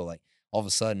the show? Like all of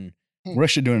a sudden we're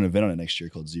actually doing an event on it next year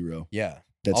called Zero. Yeah.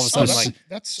 That's, all of a sudden,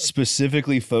 that's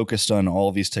specifically focused on all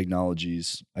of these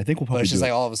technologies. I think we'll probably it's just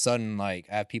like all of a sudden, like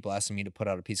I have people asking me to put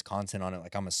out a piece of content on it.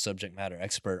 Like I'm a subject matter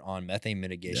expert on methane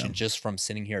mitigation just from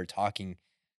sitting here talking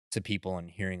to people and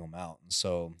hearing them out. And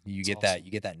so you get that,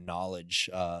 you get that knowledge,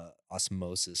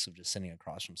 osmosis of just sitting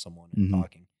across from someone and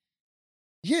talking.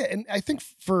 Yeah. And I think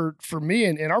for me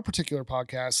in our particular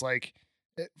podcast, like,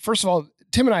 first of all,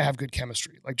 Tim and I have good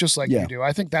chemistry, like just like Yeah. you do.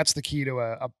 I think that's the key to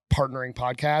a partnering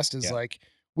podcast is like,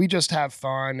 we just have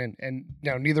fun and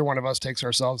neither one of us takes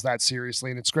ourselves that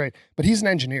seriously, and it's great. But he's an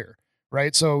engineer,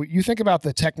 right? So you think about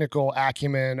the technical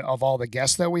acumen of all the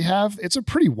guests that we have, it's a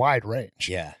pretty wide range.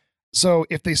 Yeah. So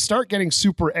if they start getting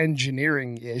super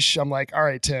engineering-ish, I'm like, all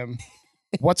right, Tim,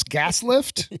 what's gas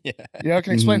lift? Yeah. I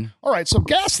can explain. All right, so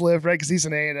gas lift, right? Because he's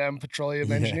an A&M petroleum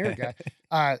engineer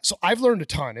guy. So I've learned a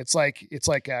ton. It's like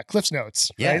Cliff's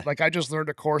Notes, right? Yeah. Like I just learned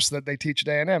a course that they teach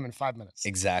at A&M in 5 minutes.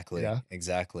 Exactly. Yeah.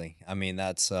 Exactly. I mean,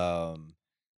 that's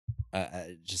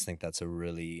I just think that's a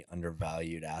really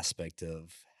undervalued aspect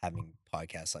of having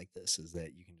podcasts like this, is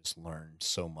that you can just learn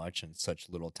so much in such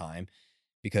little time.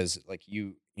 Because like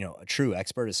a true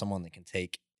expert is someone that can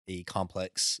take a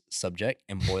complex subject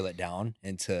and boil it down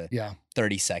into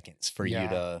 30 seconds for you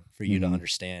to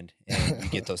understand. And you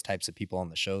get those types of people on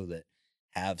the show that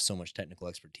have so much technical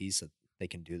expertise that they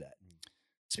can do that.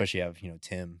 Especially have,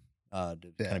 Tim to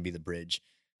kind of be the bridge.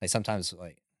 Like sometimes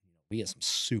we get some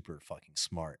super fucking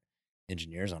smart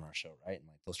engineers on our show, right? And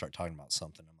like they'll start talking about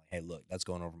something. I'm like, hey, look, that's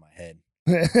going over my head.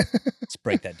 Let's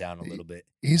break that down a little bit.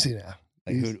 Easy now.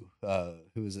 Like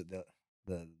who is it?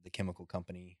 The chemical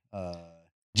company?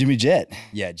 Jimmy Jet.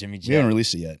 Yeah, Jimmy Jet. We haven't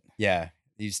released it yet. Yeah,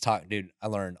 he's talking, dude. I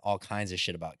learned all kinds of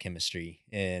shit about chemistry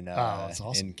and that's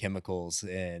awesome. and chemicals,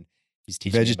 and he's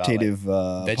teaching Vegetative me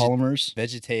about polymers.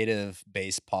 Vegetative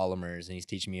based polymers, and he's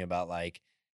teaching me about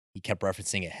he kept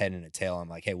referencing a head and a tail. I'm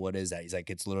like, hey, what is that? He's like,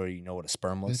 it's literally, what a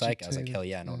sperm looks like? I was like, hell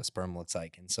yeah, I know what a sperm looks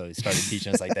like. And so he started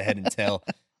teaching us the head and tail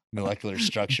molecular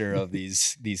structure of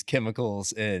these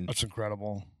chemicals. And that's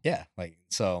incredible. Yeah.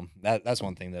 So that's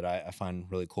one thing that I find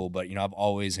really cool. But, I've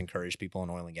always encouraged people in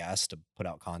oil and gas to put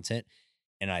out content.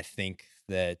 And I think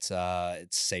that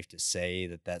it's safe to say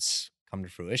that that's come to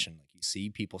fruition. Like you see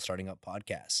people starting up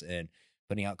podcasts and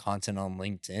putting out content on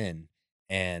LinkedIn,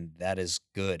 and that is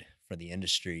good for the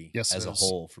industry as a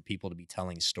whole, for people to be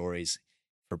telling stories,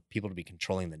 for people to be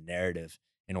controlling the narrative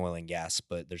in oil and gas.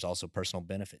 But there's also personal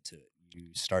benefit to it. You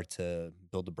start to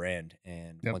build a brand,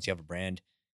 and once you have a brand,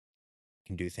 you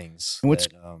can do things.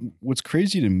 What's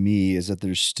crazy to me is that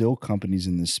there's still companies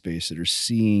in this space that are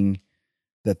seeing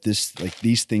that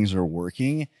these things are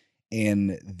working,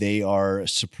 and they are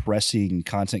suppressing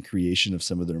content creation of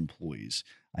some of their employees.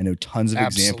 I know tons of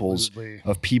examples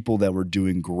of people that were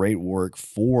doing great work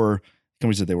for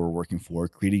companies that they were working for,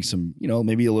 creating some,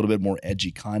 maybe a little bit more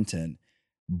edgy content.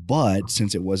 But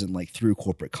since it wasn't through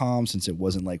corporate comms, since it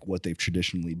wasn't what they've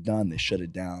traditionally done, they shut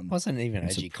it down. It wasn't even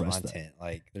edgy content.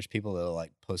 There's people that'll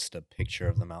post a picture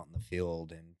of them out in the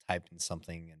field and type in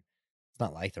something, and it's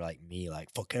not like they're like me,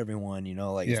 fuck everyone,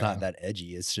 it's not that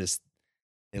edgy. It's just,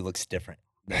 it looks different.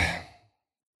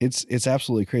 It's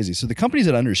absolutely crazy. So the companies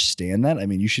that understand that, I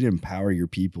mean, you should empower your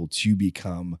people to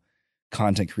become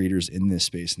content creators in this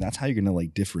space. And that's how you're going to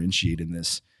differentiate in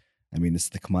this. I mean, it's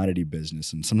the commodity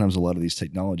business. And sometimes a lot of these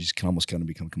technologies can almost kind of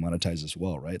become commoditized as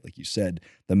well, right? Like you said,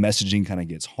 the messaging kind of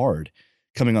gets hard.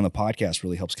 Coming on the podcast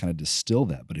really helps kind of distill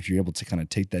that. But if you're able to kind of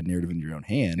take that narrative into your own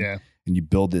hand and you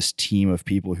build this team of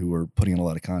people who are putting in a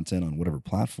lot of content on whatever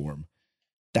platform,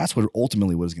 that's what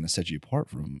ultimately what is going to set you apart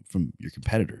from your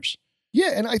competitors.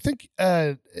 Yeah. And I think,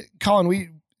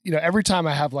 Colin, every time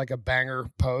I have a banger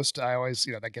post, I always,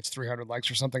 that gets 300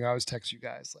 likes or something, I always text you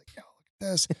guys yo, look at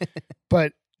this.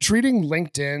 But treating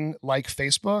LinkedIn like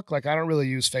Facebook, I don't really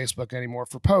use Facebook anymore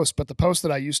for posts, but the posts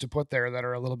that I used to put there that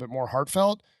are a little bit more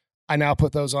heartfelt, I now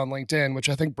put those on LinkedIn, which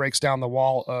I think breaks down the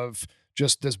wall of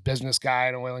just this business guy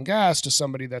in oil and gas to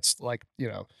somebody that's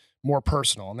more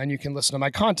personal. And then you can listen to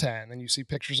my content and then you see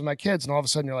pictures of my kids and all of a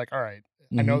sudden you're like, all right,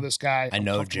 I know this guy. I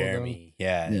know Jeremy.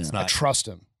 Yeah. It's not, I trust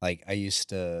him. I used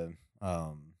to,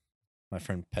 my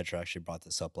friend Petra actually brought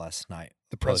this up last night.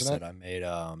 The president? Post that I made,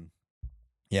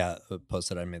 a post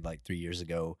that I made 3 years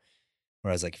ago,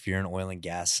 where I was if you're in oil and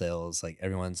gas sales,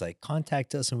 everyone's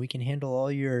contact us and we can handle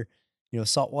all your,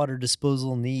 saltwater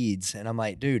disposal needs. And I'm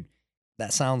like, dude,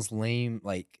 that sounds lame.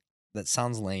 That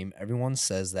sounds lame. Everyone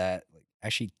says that.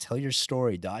 Actually tell your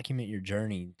story, document your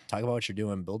journey, talk about what you're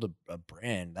doing, build a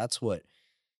brand. That's what,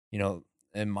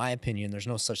 in my opinion, there's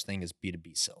no such thing as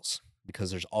B2B sales,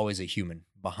 because there's always a human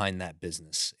behind that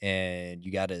business, and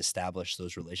you got to establish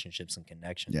those relationships and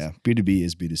connections. Yeah. B2B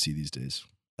is B2C these days.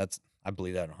 I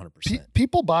believe that 100%.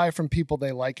 People buy from people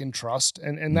they like and trust.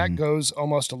 And that goes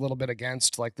almost a little bit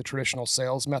against the traditional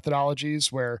sales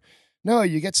methodologies where, no,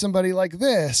 you get somebody like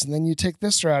this and then you take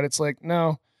this route. It's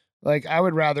no, I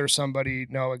would rather somebody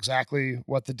know exactly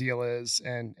what the deal is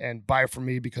and buy from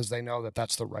me because they know that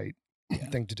that's the right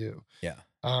thing to do. Yeah.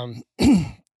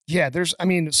 Yeah.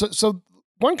 So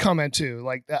one comment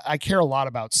too, I care a lot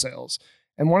about sales.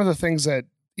 And one of the things that,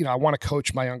 I want to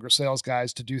coach my younger sales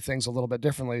guys to do things a little bit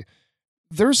differently.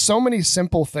 There's so many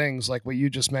simple things like what you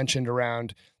just mentioned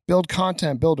around build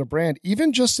content, build a brand,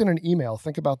 even just in an email.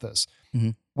 Think about this.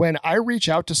 Mm-hmm. When I reach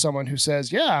out to someone who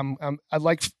says, yeah, I'd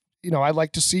like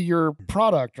to see your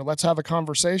product, or let's have a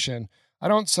conversation. I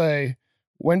don't say,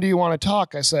 when do you want to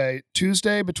talk? I say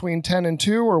Tuesday between 10 and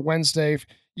 2 or Wednesday,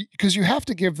 because you have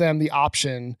to give them the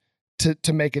option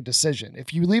to make a decision.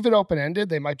 If you leave it open-ended,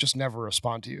 they might just never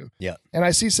respond to you. Yeah. And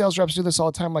I see sales reps do this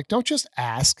all the time. Like, don't just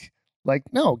ask. Like,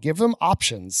 no, give them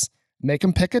options, make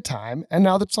them pick a time. And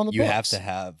now that's on the books. You have to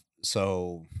have,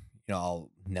 I'll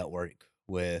network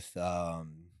with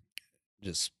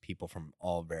just people from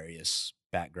all various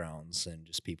backgrounds and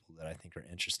just people that I think are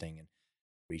interesting, and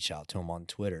reach out to them on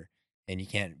Twitter. And you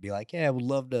can't be like, yeah, I would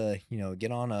love to,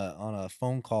 get on a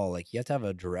phone call. Like, you have to have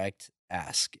a direct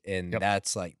ask. And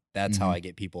that's how I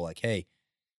get people like, hey,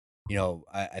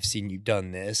 I've seen you've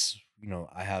done this.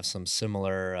 I have some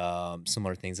similar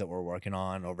things that we're working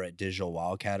on over at Digital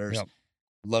Wildcatters. Yep.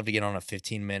 Love to get on a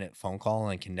 15-minute phone call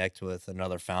and connect with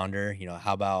another founder.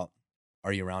 How about,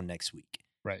 are you around next week?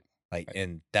 Right.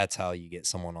 And that's how you get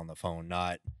someone on the phone,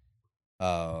 not,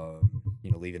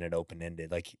 leaving it open-ended.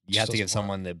 Like, you have to give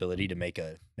someone the ability to make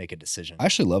a decision. I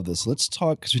actually love this. Let's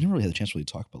talk, because we never really had a chance to really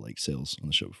talk about like sales on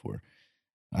the show before.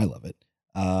 I love it.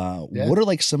 What are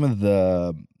like some of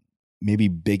the maybe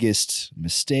biggest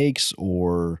mistakes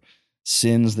or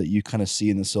sins that you kind of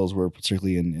see in the sales world,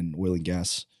 particularly in oil and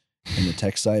gas and the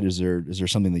tech side? Is there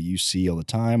something that you see all the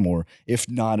time? Or if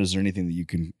not, is there anything that you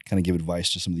can kind of give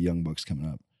advice to some of the young bucks coming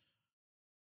up?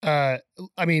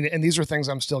 And these are things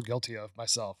I'm still guilty of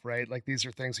myself, right? Like, these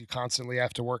are things you constantly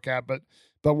have to work at, but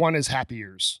one is happy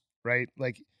years, right?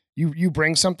 Like, you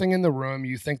bring something in the room,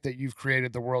 you think that you've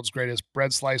created the world's greatest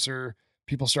bread slicer.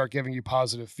 People start giving you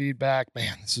positive feedback.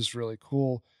 Man, this is really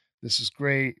cool. This is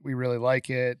great. We really like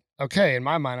it. Okay. In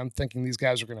my mind, I'm thinking these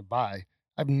guys are going to buy.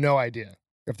 I have no idea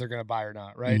if they're going to buy or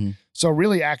not. Right. Mm-hmm. So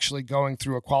really actually going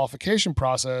through a qualification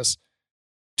process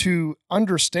to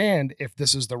understand if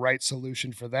this is the right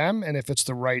solution for them and if it's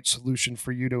the right solution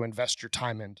for you to invest your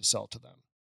time in to sell to them.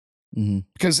 Mm-hmm.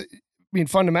 Because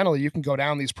fundamentally, you can go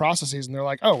down these processes and they're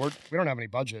like, oh, we don't have any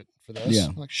budget for this. Yeah.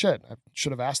 I'm like, shit, I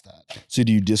should have asked that. So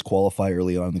do you disqualify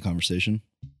early on in the conversation?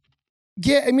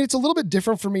 Yeah, it's a little bit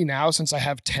different for me now since I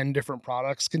have 10 different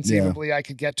products conceivably I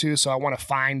could get to. So I want to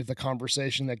find the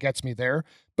conversation that gets me there.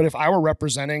 But if I were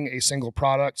representing a single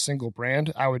product, single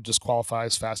brand, I would disqualify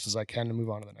as fast as I can to move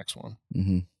on to the next one.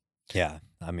 Mm-hmm. Yeah.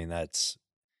 That's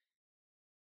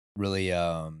really,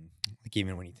 like,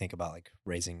 even when you think about like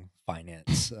raising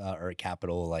finance or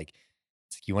capital, like,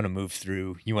 you want to move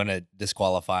through, you want to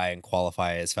disqualify and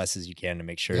qualify as fast as you can to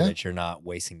make sure that you're not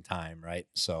wasting time. Right.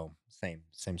 So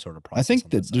same sort of process. I think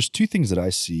that there's two things that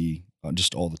I see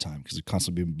just all the time, because I'm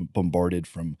constantly being bombarded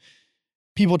from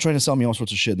people trying to sell me all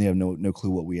sorts of shit and they have no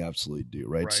clue what we absolutely do.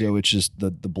 Right. So it's just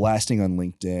the blasting on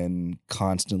LinkedIn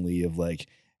constantly of like,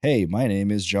 hey, my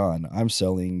name is John. I'm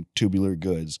selling tubular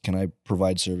goods. Can I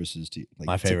provide services to you? Like,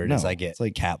 my favorite is I get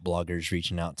cat bloggers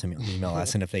reaching out to me on email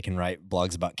asking if they can write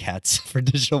blogs about cats for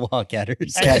Digital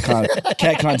Wildcatters. Cat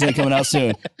content coming out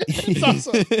soon. That's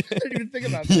awesome. I didn't even think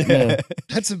about that. Yeah.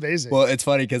 That's amazing. Well, it's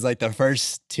funny because like the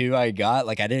first two I got,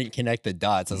 like, I didn't connect the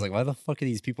dots. I was like, why the fuck are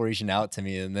these people reaching out to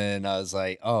me? And then I was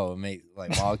like, oh,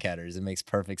 like Wildcatters. It makes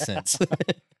perfect sense.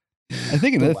 I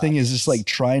think another thing is just like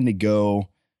trying to go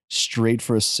straight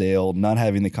for a sale, not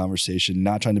having the conversation,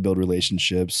 not trying to build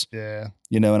relationships. Yeah.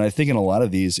 And I think in a lot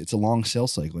of these, it's a long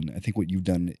sales cycle. And I think what you've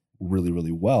done really,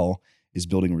 really well is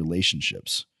building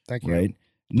relationships. Thank you. Right?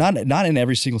 Not in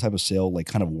every single type of sale, like,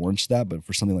 kind of warrants that, but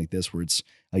for something like this, where it's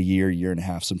a year and a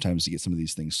half, sometimes to get some of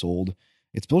these things sold,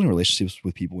 it's building relationships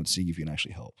with people and seeing if you can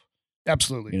actually help.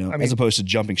 Absolutely. As opposed to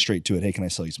jumping straight to it. Hey, can I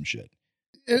sell you some shit?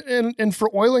 And for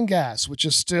oil and gas, which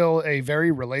is still a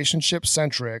very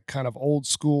relationship-centric kind of old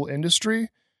school industry,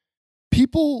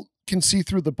 people can see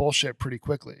through the bullshit pretty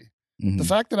quickly. Mm-hmm. The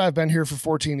fact that I've been here for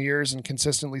 14 years and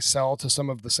consistently sell to some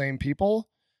of the same people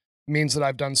means that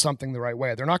I've done something the right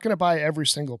way. They're not going to buy every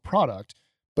single product,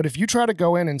 but if you try to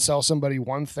go in and sell somebody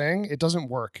one thing, it doesn't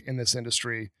work in this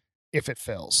industry if it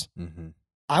fails. Mm-hmm.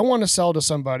 I want to sell to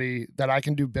somebody that I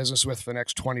can do business with for the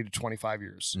next 20 to 25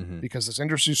 years because this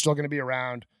industry is still going to be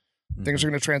around. Things are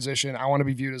going to transition. I want to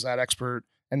be viewed as that expert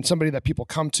and somebody that people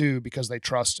come to because they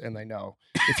trust and they know.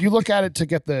 If you look at it to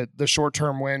get the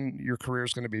short-term win, your career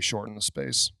is going to be short in the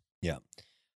space. Yeah.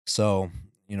 So,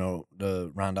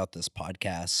 to round out this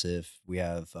podcast, if we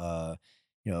have,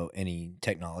 any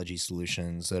technology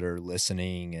solutions that are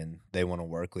listening and they want to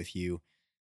work with you,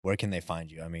 where can they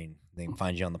find you? I mean, they can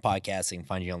find you on the podcast. They can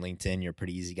find you on LinkedIn. You're a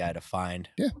pretty easy guy to find.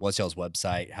 Yeah. What's y'all's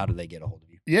website? How do they get a hold of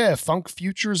you? Yeah,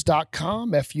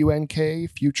 funkfutures.com, FUNK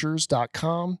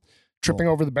futures.com. Tripping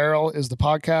Over the Barrel is the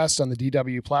podcast on the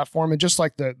DW platform. And just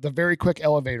like the very quick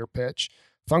elevator pitch,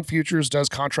 Funk Futures does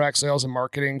contract sales and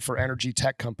marketing for energy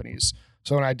tech companies.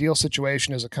 So an ideal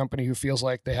situation is a company who feels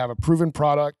like they have a proven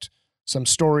product, some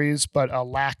stories, but a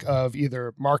lack of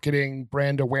either marketing,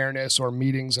 brand awareness, or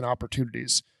meetings and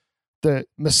opportunities. The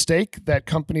mistake that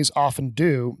companies often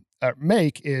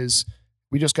make is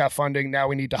we just got funding. Now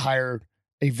we need to hire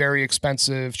a very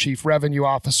expensive chief revenue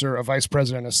officer, a vice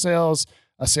president of sales,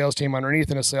 a sales team underneath,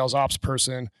 and a sales ops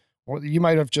person. Or you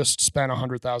might have just spent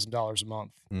 $100,000 a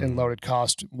month in loaded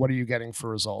cost. What are you getting for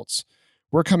results?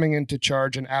 We're coming in to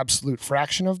charge an absolute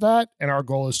fraction of that. And our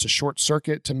goal is to short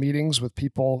circuit to meetings with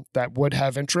people that would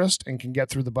have interest and can get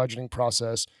through the budgeting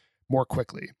process more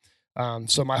quickly.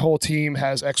 So my whole team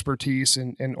has expertise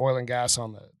in oil and gas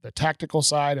on the tactical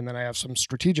side. And then I have some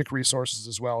strategic resources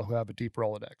as well who have a deep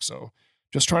Rolodex. So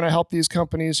just trying to help these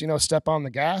companies, step on the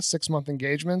gas, 6-month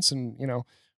engagements, and,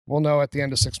 we'll know at the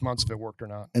end of 6 months if it worked or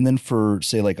not. And then for,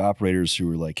 say, like operators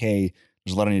who are like, hey,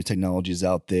 there's a lot of new technologies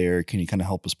out there. Can you kind of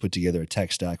help us put together a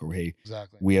tech stack? Or, hey,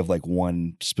 we have like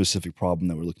one specific problem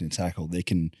that we're looking to tackle. They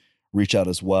can reach out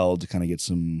as well to kind of get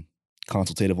some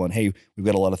consultative on, hey, we've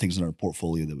got a lot of things in our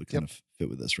portfolio that would kind of fit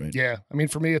with this, right? Yeah. I mean,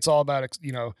 for me, it's all about,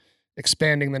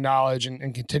 expanding the knowledge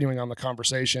and continuing on the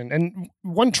conversation. And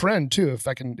one trend too, if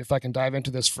I can dive into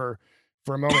this for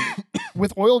a moment,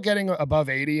 with oil getting above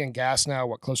 80 and gas now,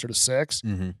 closer to 6,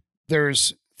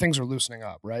 there's things are loosening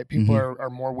up, right? People are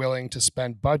more willing to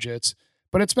spend budgets,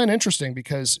 but it's been interesting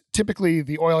because typically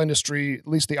the oil industry, at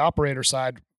least the operator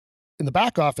side in the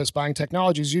back office, buying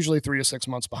technology is usually 3 to 6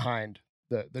 months behind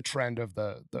the trend of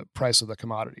the price of the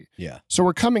commodity. Yeah. So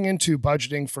we're coming into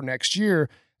budgeting for next year,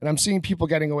 and I'm seeing people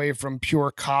getting away from pure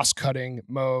cost cutting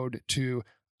mode to,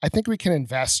 I think we can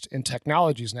invest in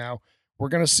technologies now. We're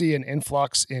going to see an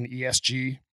influx in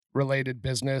ESG related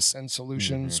business and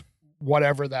solutions,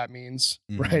 whatever that means,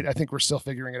 right? I think we're still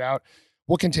figuring it out.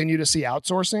 We'll continue to see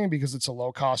outsourcing because it's a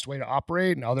low cost way to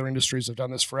operate, and other industries have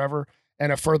done this forever,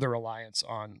 and a further reliance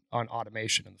on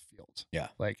automation in the field. Yeah.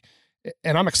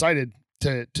 And I'm excited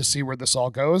to see where this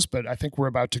all goes, but I think we're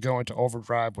about to go into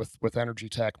overdrive with energy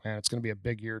tech, man. It's going to be a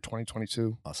big year,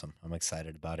 2022. Awesome. I'm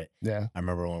excited about it. Yeah. I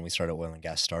remember when we started oil and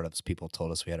gas startups, people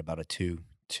told us we had about a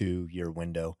two-year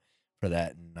window for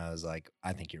that. And I was like,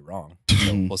 I think you're wrong.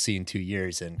 We'll see in 2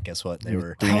 years. And guess what? They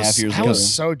were 3.5 years ago. I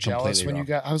was so jealous when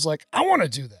I was like, I want to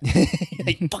do that.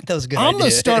 Like, fuck, that was a good I'm idea.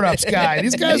 the startups guy.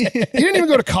 These guys, he didn't even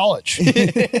go to college.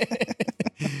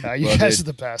 You guys are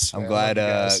the best. I'm glad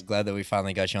that we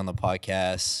finally got you on the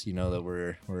podcast. You know that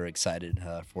we're excited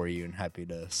for you and happy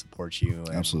to support you and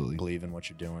Absolutely believe in what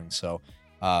you're doing. So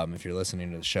if you're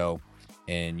listening to the show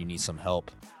and you need some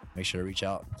help, make sure to reach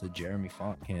out to Jeremy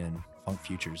Funk and Funk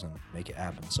Futures and make it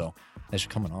happen. So thanks for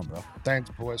coming on, bro. Thanks,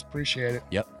 boys. Appreciate it.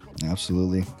 Yep.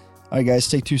 Absolutely. All right, guys,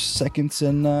 take 2 seconds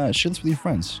and share this with your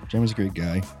friends. Jeremy's a great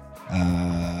guy.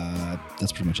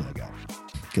 That's pretty much all I got.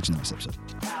 Catch you in the next episode.